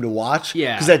appealing team to watch.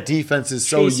 Yeah, because that defense is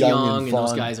so Chase young and fun.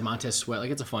 those guys, Montez Sweat,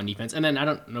 it's a fun defense. And then I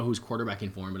don't know who's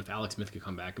quarterbacking for him, but if Alex Smith could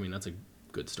come back, I mean that's a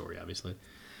good story, obviously.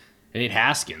 And Nate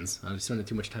Haskins, he's spending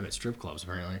too much time at strip clubs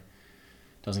apparently.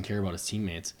 Doesn't care about his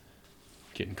teammates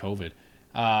getting COVID.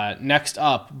 Next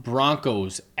up,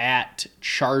 Broncos at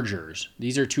Chargers.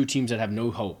 These are 2 teams that have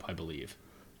no hope, I believe.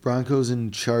 Broncos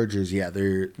and Chargers,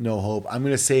 they're no hope. I'm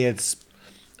going to say it's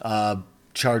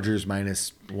Chargers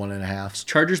 -1.5.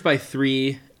 Chargers by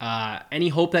 3. Any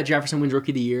hope that Jefferson wins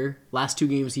Rookie of the Year? Last 2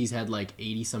 games he's had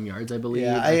 80-some yards, I believe.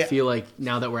 Yeah, I feel like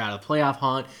now that we're out of the playoff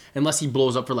hunt, unless he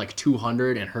blows up for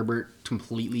 200 and Herbert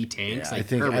completely tanks. I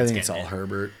think it's all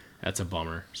Herbert. That's a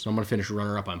bummer. So I'm going to finish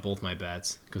runner-up on both my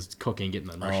bets because Cook ain't getting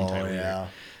the rushing title here.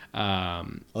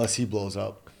 Unless he blows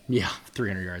up. Yeah,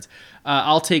 300 yards.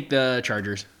 I'll take the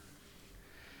Chargers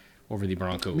over the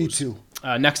Broncos. Me too.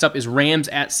 Next up is Rams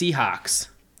at Seahawks.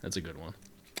 That's a good one.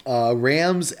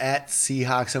 Rams at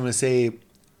Seahawks. I'm going to say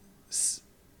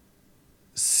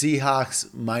Seahawks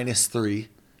 -3.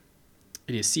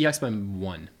 It is Seahawks by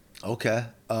 1. Okay.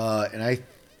 And I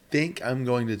think I'm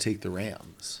going to take the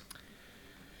Rams.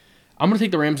 I'm going to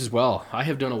take the Rams as well. I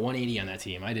have done a 180 on that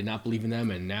team. I did not believe in them,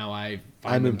 and now I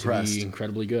find them impressed. to be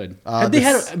incredibly good.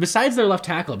 Besides their left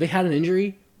tackle, have they had an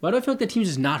injury? Why do I feel like that team's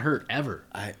just not hurt ever?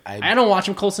 I don't watch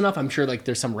them close enough. I'm sure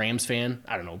there's some Rams fan.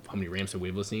 I don't know how many Rams have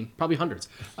we've listening. Probably hundreds.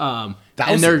 And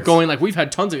they're going we've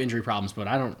had tons of injury problems, but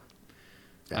I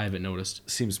haven't noticed.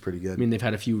 Seems pretty good. I mean, they've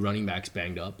had a few running backs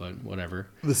banged up, but whatever.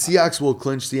 The Seahawks will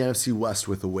clinch the NFC West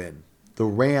with a win. The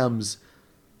Rams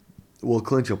will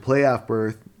clinch a playoff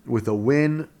berth with a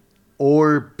win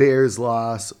or Bears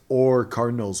loss or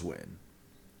Cardinals win.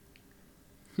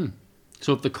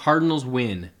 So if the Cardinals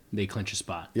win, they clinch a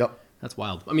spot. Yep. That's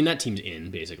wild. I mean, that team's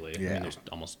in, basically. Yeah. I mean, there's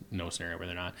almost no scenario where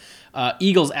they're not.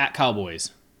 Eagles at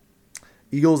Cowboys.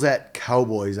 Eagles at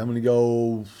Cowboys. I'm going to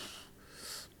go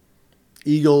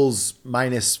Eagles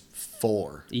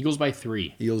 -4. Eagles by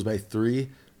 3. Eagles by 3. I'm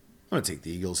going to take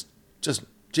the Eagles. Just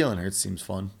Jalen Hurts seems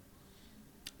fun.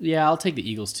 Yeah, I'll take the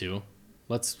Eagles too.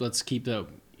 Let's keep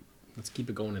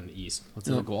it going in the East. Let's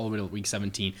go all the way to week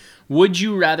 17. Would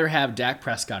you rather have Dak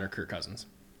Prescott or Kirk Cousins?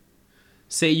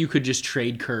 Say you could just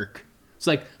trade Kirk. It's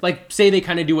like say they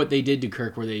kind of do what they did to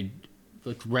Kirk, where they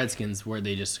Redskins, where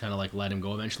they just kind of let him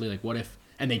go eventually. What if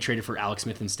and they traded for Alex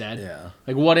Smith instead. Yeah.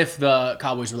 Like, what if the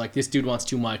Cowboys were like, this dude wants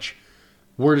too much.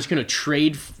 We're just going to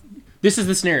trade. This is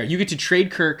the scenario. You get to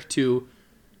trade Kirk to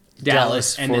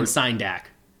Dallas and then sign Dak.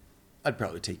 I'd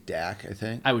probably take Dak, I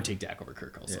think. I would take Dak over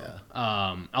Kirk also.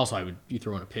 Yeah. Also, you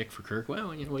throw in a pick for Kirk?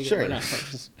 Well, you know, Sure. why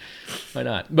not? Why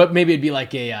not? But maybe it'd be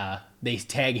like they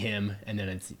tag him and then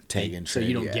it's Tag and so trade,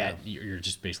 you don't you're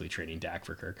just basically trading Dak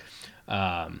for Kirk.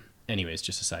 Anyways,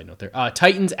 just a side note there.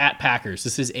 Titans at Packers.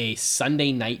 This is a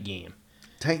Sunday night game.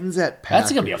 Titans at Packers.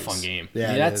 That's gonna be a fun game.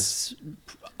 Yeah, that's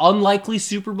unlikely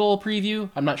Super Bowl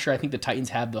preview. I'm not sure. I think the Titans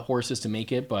have the horses to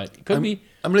make it, but it could be.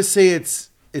 I'm gonna say it's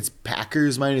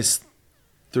Packers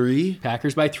 -3.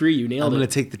 Packers by 3. You nailed I'm it. gonna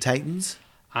take the Titans.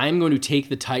 I'm going to take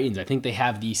the Titans. I think they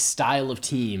have the style of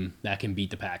team that can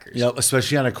beat the Packers. Yep,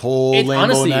 especially on a cold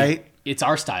Lambeau night. It's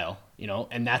our style,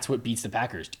 and that's what beats the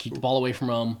Packers. To keep the ball away from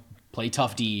them, play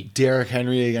tough D. Derrick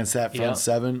Henry against that front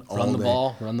seven. Run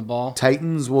the ball.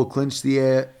 Titans will clinch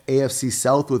the AFC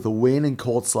South with a win and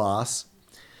Colts loss.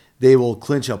 They will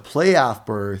clinch a playoff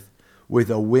berth with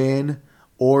a win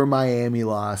or Miami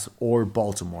loss or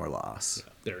Baltimore loss.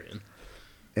 Yeah, they're in.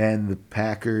 And the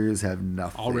Packers have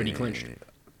nothing. Already clinched.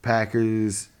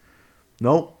 Packers,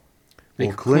 nope.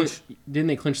 Will clinch. Didn't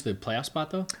they clinch the playoff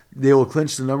spot, though? They will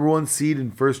clinch the number 1 seed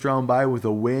in first round bye with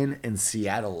a win and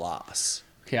Seattle loss.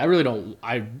 Okay, I really don't.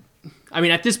 I mean,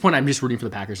 at this point, I'm just rooting for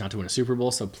the Packers not to win a Super Bowl.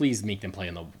 So please make them play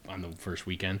on the first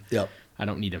weekend. Yep. I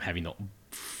don't need them having the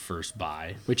first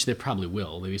bye, which they probably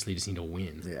will. They obviously just need to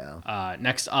win. Yeah.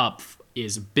 Next up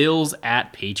is Bills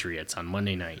at Patriots on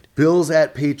Monday night. Bills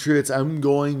at Patriots. I'm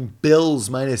going Bills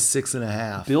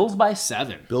 -6.5. Bills by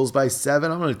 7. Bills by 7.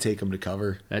 I'm going to take them to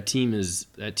cover. That team is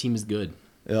good.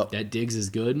 Yep. That Diggs is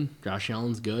good. Josh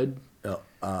Allen's good. Yep.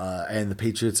 And the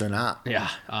Patriots are not. Yeah.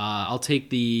 I'll take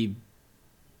the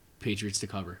Patriots to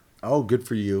cover. Oh, good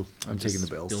for you. I'm taking the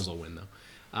Bills. Bills will win, though.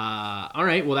 All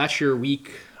right. Well, that's your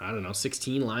week,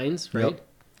 16 lines, right?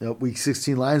 Yep. Week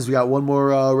 16 lines. We got one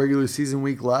more regular season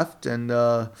week left. And,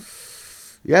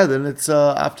 then it's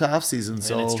off to off season. And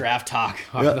so it's draft talk.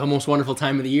 The most wonderful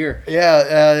time of the year.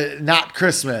 Yeah. Not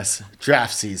Christmas.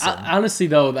 Draft season. Honestly,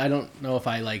 though, I don't know if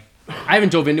I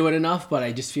haven't dove into it enough, but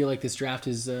I just feel like this draft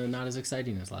is not as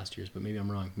exciting as last year's. But maybe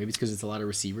I'm wrong. Maybe it's because it's a lot of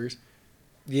receivers.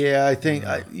 Yeah, I think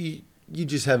you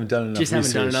just haven't done enough.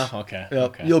 Haven't done enough. Okay. Yep.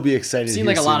 Okay. You'll be excited. It seemed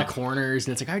like a lot of corners,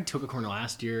 and it's like I took a corner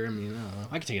last year. I mean, I don't know.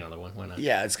 I could take another one. Why not?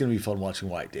 Yeah, it's gonna be fun watching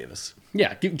Wyatt Davis.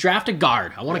 Yeah, draft a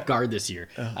guard. I want a guard this year.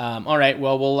 All right.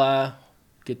 Well, we'll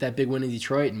get that big win in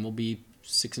Detroit, and we'll be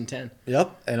 6-10.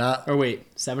 Yep. And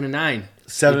 7-9.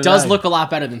 7. It does look a lot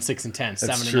better than 6-10.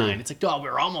 7-9. True. It's like,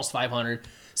 we're almost 500.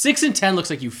 6-10 looks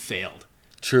like you failed.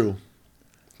 True.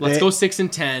 Let's go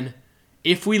 6-10.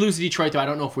 If we lose to Detroit, though, I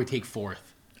don't know if we take 4th.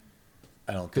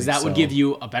 I don't think because that would give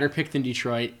you a better pick than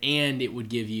Detroit, and it would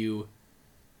give you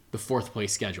the 4th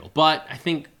place schedule. But I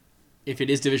think if it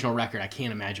is divisional record, I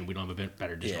can't imagine we don't have a bit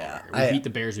better divisional record. We beat the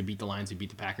Bears, we beat the Lions, we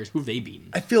beat the Packers. Who have they beaten?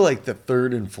 I feel like the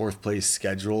 3rd and 4th place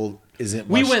schedule isn't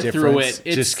much we went difference,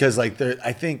 through it. Just because, I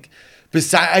think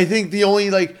the only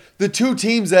the 2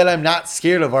 teams that I'm not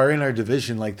scared of are in our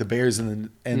division, like the Bears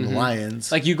and the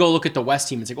Lions. Like you go look at the West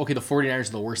team, it's like, okay, the 49ers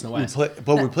are the worst in the West.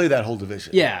 We play that whole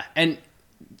division. Yeah, and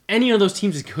any of those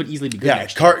teams could easily be good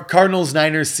next year. Cardinals,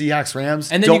 Niners, Seahawks,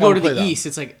 Rams. And then you go to the East,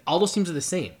 it's like all those teams are the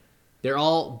same. They're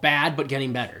all bad but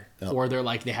getting better. Yep. Or they're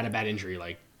like they had a bad injury,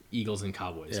 like Eagles and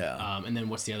Cowboys. Yeah. And then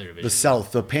what's the other division? The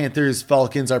South, the Panthers,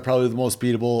 Falcons are probably the most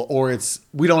beatable, or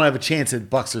we don't have a chance at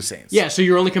Bucks or Saints. Yeah, so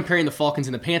you're only comparing the Falcons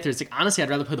and the Panthers. It's like, honestly, I'd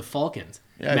rather play the Falcons.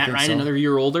 Yeah, Matt Ryan, another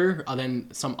year older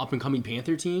than some up-and-coming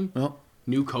Panther team. Well,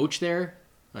 new coach there.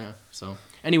 Yeah, so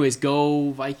anyways,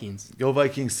 go Vikings. Go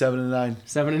Vikings 7-9.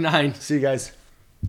 7-9. See you guys.